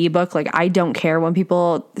 $2.99 ebook, like I don't care. When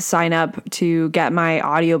people sign up to get my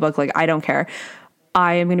audiobook, like I don't care.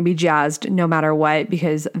 I am going to be jazzed no matter what,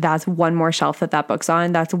 because that's one more shelf that book's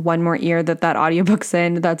on. That's one more ear that audiobook's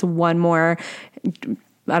in. That's one more,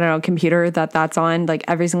 I don't know, computer that's on. Like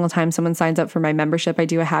every single time someone signs up for my membership, I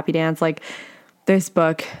do a happy dance. Like this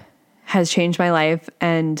book has changed my life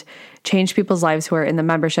and changed people's lives who are in the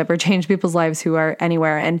membership, or changed people's lives who are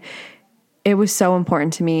anywhere. And it was so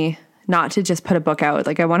important to me not to just put a book out.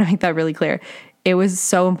 Like I want to make that really clear. It was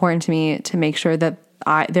so important to me to make sure that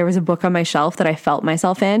there was a book on my shelf that I felt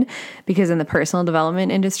myself in, because in the personal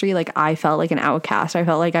development industry, like I felt like an outcast. I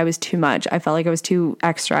felt like I was too much. I felt like I was too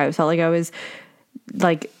extra. I felt like I was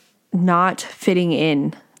like not fitting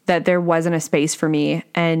in, that there wasn't a space for me,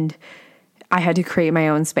 and I had to create my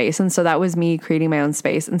own space. And so that was me creating my own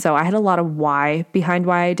space. And so I had a lot of why behind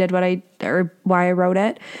why I did or why I wrote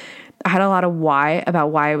it. I had a lot of why about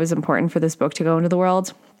why it was important for this book to go into the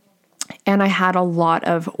world. And I had a lot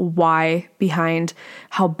of why behind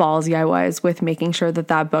how ballsy I was with making sure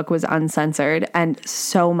that book was uncensored, and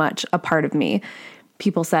so much a part of me.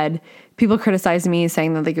 People criticized me,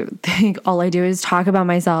 saying that like all I do is talk about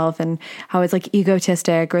myself and how it's like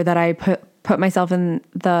egotistic, or that I put myself in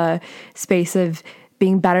the space of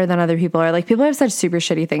being better than other people, or like people have said super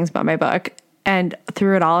shitty things about my book. And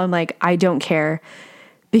through it all, I'm like, I don't care,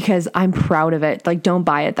 because I'm proud of it. Like, don't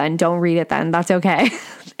buy it then. Don't read it then. That's okay.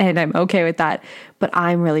 And I'm okay with that. But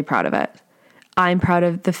I'm really proud of it. I'm proud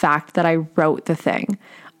of the fact that I wrote the thing.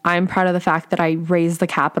 I'm proud of the fact that I raised the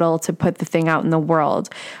capital to put the thing out in the world.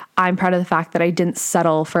 I'm proud of the fact that I didn't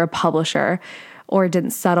settle for a publisher, or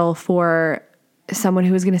didn't settle for someone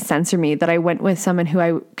who was going to censor me, that I went with someone who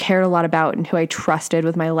I cared a lot about and who I trusted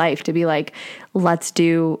with my life to be like, let's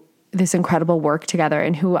do this incredible work together,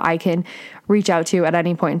 and who I can reach out to at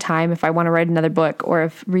any point in time if I want to write another book, or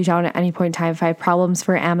if reach out at any point in time if I have problems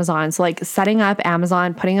for Amazon. So like setting up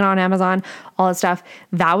Amazon, putting it on Amazon, all that stuff,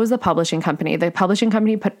 that was the publishing company. The publishing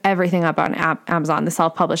company put everything up on Amazon, the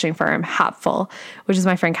self-publishing firm, Hapful, which is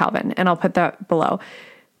my friend Calvin. And I'll put that below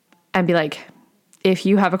and be like, if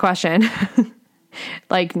you have a question,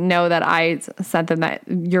 like know that I sent them that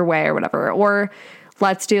your way or whatever. Or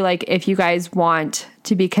let's do like, if you guys want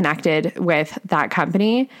to be connected with that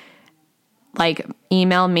company, like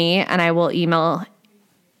email me and I will email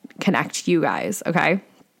connect you guys. Okay.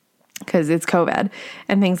 Cause it's COVID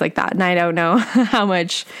and things like that. And I don't know how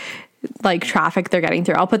much like traffic they're getting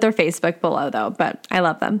through. I'll put their Facebook below though, but I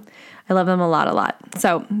love them. I love them a lot.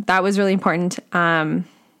 So that was really important,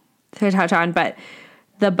 to touch on, but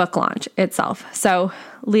the book launch itself. So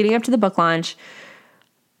leading up to the book launch,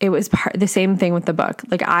 it was the same thing with the book.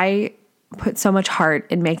 Like I put so much heart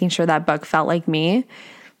in making sure that book felt like me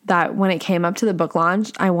that when it came up to the book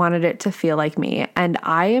launch, I wanted it to feel like me. And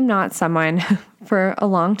I am not someone for a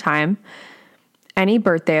long time, any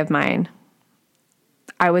birthday of mine,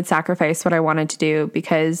 I would sacrifice what I wanted to do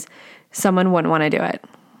because someone wouldn't want to do it.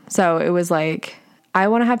 So it was like, I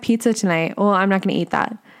want to have pizza tonight. Well, I'm not going to eat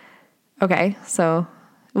that. Okay. So,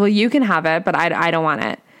 well, you can have it, but I don't want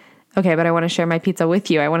it. Okay. But I want to share my pizza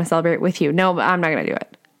with you. I want to celebrate with you. No, but I'm not going to do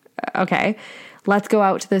it. Okay. Let's go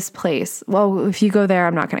out to this place. Well, if you go there,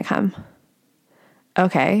 I'm not going to come.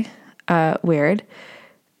 Okay. Weird.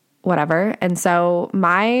 Whatever. And so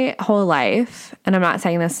my whole life, and I'm not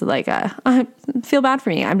saying this to like feel bad for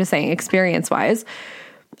me. I'm just saying experience wise,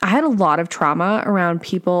 I had a lot of trauma around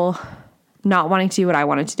people not wanting to do what I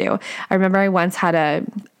wanted to do. I remember I once had a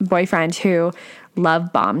boyfriend who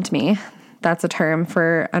love bombed me. That's a term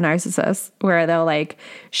for a narcissist where they'll like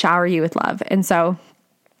shower you with love. And so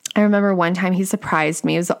I remember one time he surprised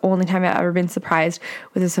me. It was the only time I've ever been surprised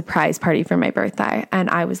with a surprise party for my birthday. And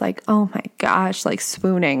I was like, oh my gosh, like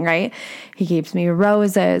swooning, right? He gives me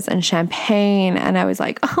roses and champagne. And I was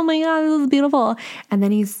like, oh my God, this is beautiful. And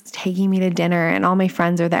then he's taking me to dinner and all my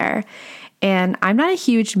friends are there. And I'm not a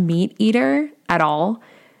huge meat eater at all.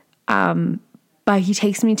 But he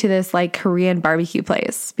takes me to this like Korean barbecue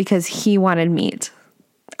place because he wanted meat.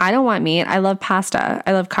 I don't want meat. I love pasta.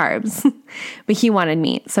 I love carbs, but he wanted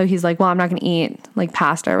meat. So he's like, well, I'm not going to eat like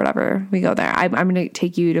pasta or whatever. We go there. I'm going to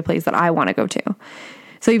take you to a place that I want to go to.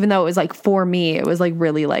 So even though it was like for me, it was like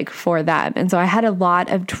really like for them. And so I had a lot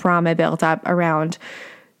of trauma built up around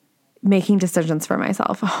making decisions for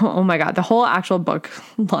myself. Oh my God. The whole actual book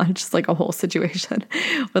launch is like a whole situation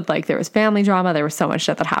with like, there was family drama. There was so much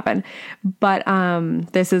shit that happened, but,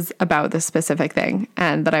 this is about this specific thing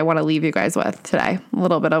and that I want to leave you guys with today. A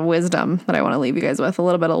little bit of wisdom that I want to leave you guys with, a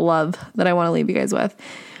little bit of love that I want to leave you guys with.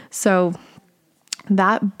 So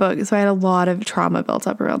that book, so I had a lot of trauma built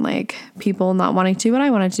up around like people not wanting to do what I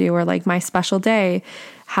wanted to do, or like my special day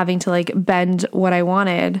having to like bend what I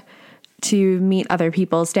wanted to meet other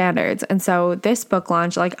people's standards. And so this book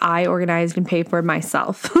launch, like I organized and paid for it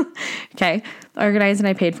myself. Okay. Organized and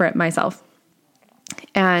I paid for it myself.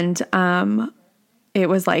 And, it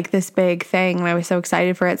was like this big thing and I was so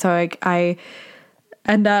excited for it. So like I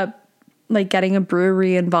end up like getting a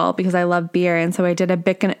brewery involved because I love beer. And so I did a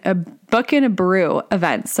book and a brew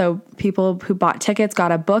event. So people who bought tickets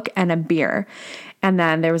got a book and a beer. And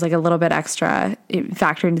then there was like a little bit extra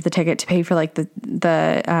factor into the ticket to pay for like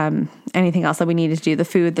the anything else that we needed to do, the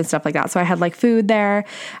food and stuff like that. So I had like food there.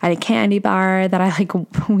 I had a candy bar that I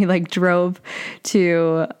like, we like drove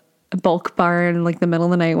to a Bulk Bar in like the middle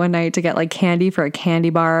of the night one night to get like candy for a candy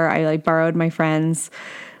bar. I like borrowed my friend's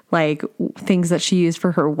like things that she used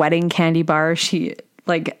for her wedding candy bar. She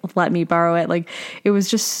like let me borrow it. Like it was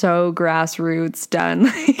just so grassroots done.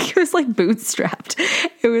 It was like bootstrapped.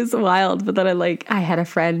 It was wild. But then I had a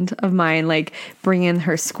friend of mine like bring in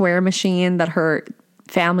her square machine that her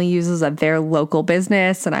family uses at their local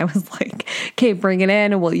business. And I was like, okay, bring it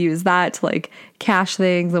in and we'll use that to like cash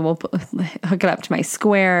things and we'll hook it up to my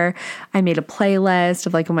Square. I made a playlist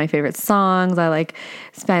of like my favorite songs. I like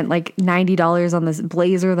spent like $90 on this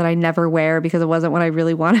blazer that I never wear because it wasn't what I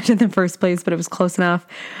really wanted in the first place, but it was close enough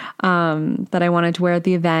that I wanted to wear at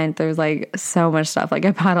the event. There's like so much stuff. Like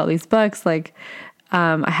I bought all these books, like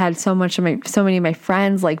I had so many of my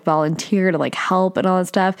friends like volunteer to like help and all that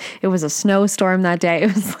stuff. It was a snowstorm that day.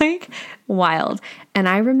 It was like wild. And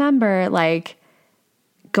I remember like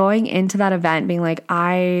going into that event being like,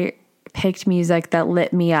 I picked music that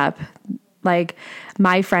lit me up. Like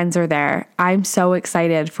my friends are there. I'm so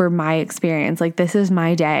excited for my experience. Like this is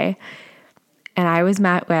my day. And I was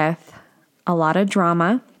met with a lot of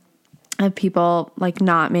drama of people like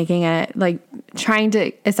not making it, like trying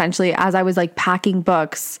to essentially, as I was like packing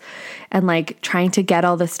books and like trying to get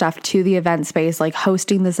all this stuff to the event space, like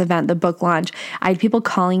hosting this event, the book launch, I had people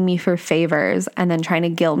calling me for favors and then trying to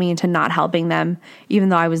guilt me into not helping them, even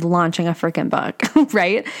though I was launching a freaking book.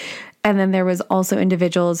 Right. And then there was also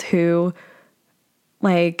individuals who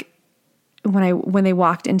like, when they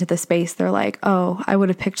walked into the space, they're like, oh, I would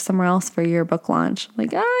have picked somewhere else for your book launch. Like,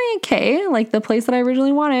 oh, okay. Like the place that I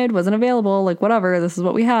originally wanted wasn't available. Like whatever, this is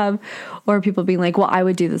what we have. Or people being like, well, I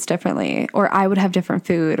would do this differently, or I would have different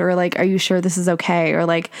food, or like, are you sure this is okay? Or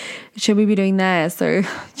like, should we be doing this? Or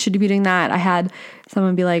should you be doing that? I had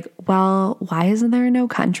someone be like, well, why isn't there no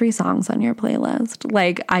country songs on your playlist?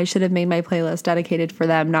 Like I should have made my playlist dedicated for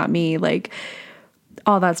them, not me, like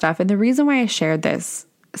all that stuff. And the reason why I shared this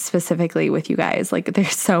specifically with you guys. Like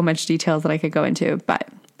there's so much details that I could go into, but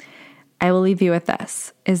I will leave you with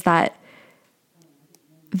this, is that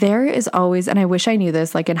there is always, and I wish I knew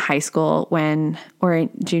this like in high school or in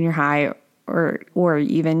junior high or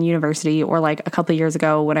even university, or like a couple of years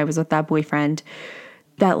ago when I was with that boyfriend,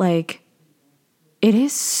 that like it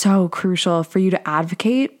is so crucial for you to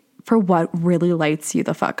advocate for what really lights you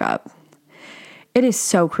the fuck up. It is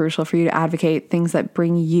so crucial for you to advocate things that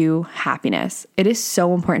bring you happiness. It is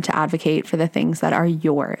so important to advocate for the things that are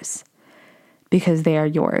yours because they are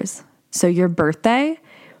yours. So your birthday,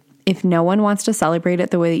 if no one wants to celebrate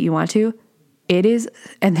it the way that you want to, it is,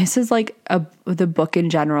 and this is like the book in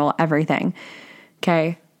general, everything.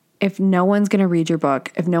 Okay. If no one's going to read your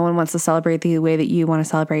book, if no one wants to celebrate the way that you want to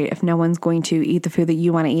celebrate, if no one's going to eat the food that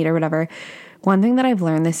you want to eat or whatever, one thing that I've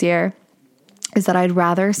learned this year is that I'd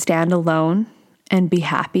rather stand alone and be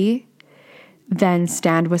happy than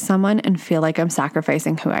stand with someone and feel like I'm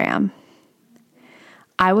sacrificing who I am.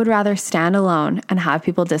 I would rather stand alone and have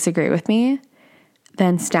people disagree with me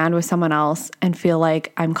than stand with someone else and feel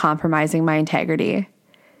like I'm compromising my integrity.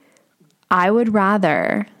 I would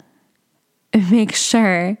rather make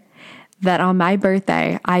sure that on my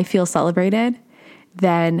birthday I feel celebrated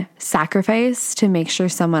than sacrifice to make sure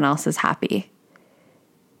someone else is happy,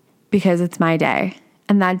 because it's my day.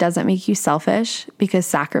 And that doesn't make you selfish, because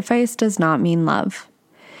sacrifice does not mean love.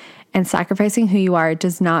 And sacrificing who you are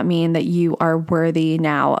does not mean that you are worthy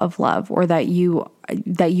now of love, or that you are,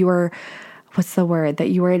 that you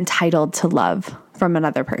are entitled to love from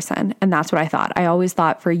another person. And that's what I thought. I always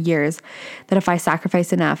thought for years that if I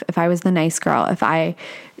sacrificed enough, if I was the nice girl, if I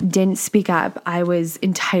didn't speak up, I was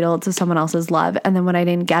entitled to someone else's love. And then when I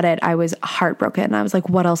didn't get it, I was heartbroken. I was like,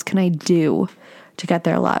 what else can I do to get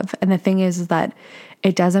their love? And the thing is that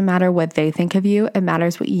it doesn't matter what they think of you. It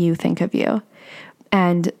matters what you think of you.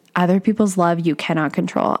 And other people's love you cannot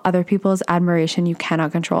control. Other people's admiration you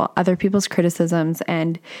cannot control. Other people's criticisms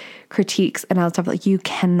and critiques and all that stuff like you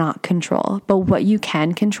cannot control. But what you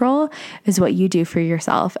can control is what you do for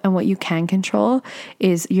yourself. And what you can control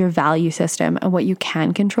is your value system. And what you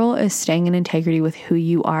can control is staying in integrity with who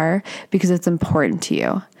you are, because it's important to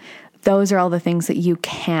you. Those are all the things that you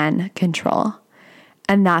can control.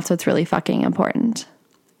 And that's what's really fucking important.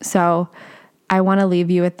 So I want to leave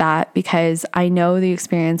you with that, because I know the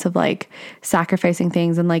experience of like sacrificing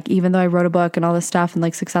things. And like, even though I wrote a book and all this stuff and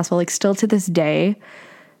like successful, like still to this day,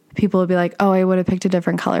 people will be like, oh, I would have picked a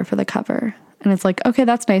different color for the cover. And it's like, okay,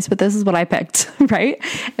 that's nice, but this is what I picked, right?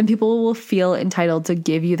 And people will feel entitled to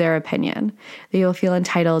give you their opinion. They will feel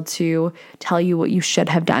entitled to tell you what you should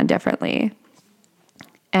have done differently.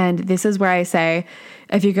 And this is where I say,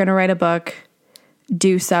 if you're going to write a book,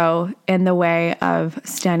 do so in the way of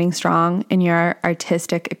standing strong in your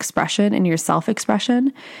artistic expression and your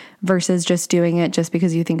self-expression, versus just doing it just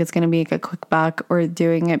because you think it's going to make a quick buck, or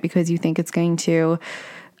doing it because you think it's going to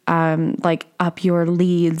like up your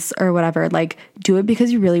leads or whatever. Like, do it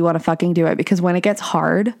because you really want to fucking do it, because when it gets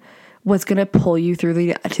hard, what's going to pull you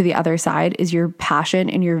through to the other side is your passion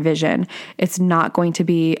and your vision. It's not going to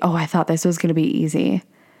be, oh, I thought this was going to be easy.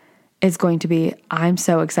 It's going to be, I'm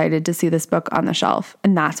so excited to see this book on the shelf.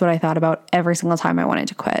 And that's what I thought about every single time I wanted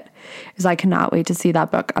to quit, is I cannot wait to see that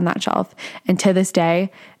book on that shelf. And to this day,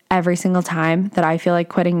 every single time that I feel like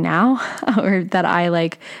quitting now, or that I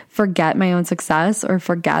like forget my own success or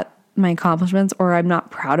forget my accomplishments, or I'm not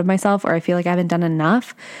proud of myself, or I feel like I haven't done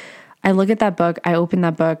enough, I look at that book, I open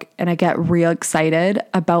that book, and I get real excited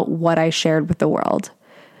about what I shared with the world.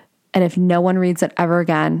 And if no one reads it ever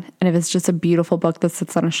again, and if it's just a beautiful book that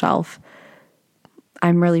sits on a shelf,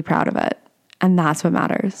 I'm really proud of it. And that's what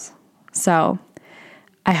matters. So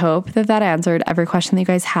I hope that answered every question that you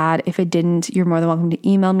guys had. If it didn't, you're more than welcome to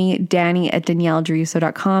email me,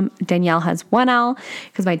 Danny@DanielleDruso.com. Danielle has one L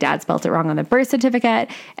because my dad spelled it wrong on the birth certificate.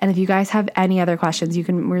 And if you guys have any other questions,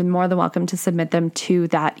 we're more than welcome to submit them to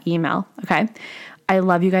that email. Okay. I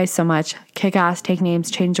love you guys so much. Kick ass, take names,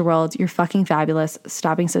 change the world. You're fucking fabulous.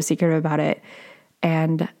 Stop being so secretive about it.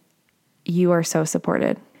 And you are so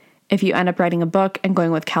supported. If you end up writing a book and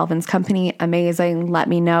going with Calvin's company, amazing. Let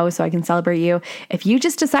me know so I can celebrate you. If you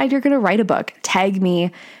just decide you're going to write a book, tag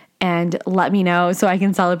me and let me know so I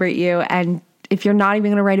can celebrate you. And if you're not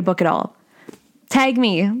even going to write a book at all, tag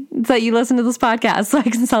me so that you listen to this podcast so I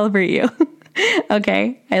can celebrate you.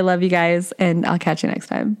 Okay. I love you guys, and I'll catch you next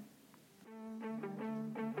time.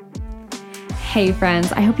 Hey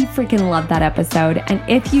friends, I hope you freaking loved that episode. And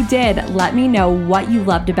if you did, let me know what you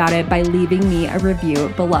loved about it by leaving me a review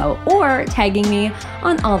below or tagging me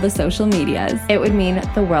on all the social medias. It would mean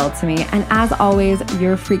the world to me. And as always,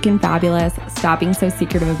 you're freaking fabulous. Stop being so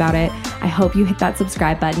secretive about it. I hope you hit that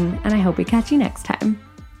subscribe button, and I hope we catch you next time.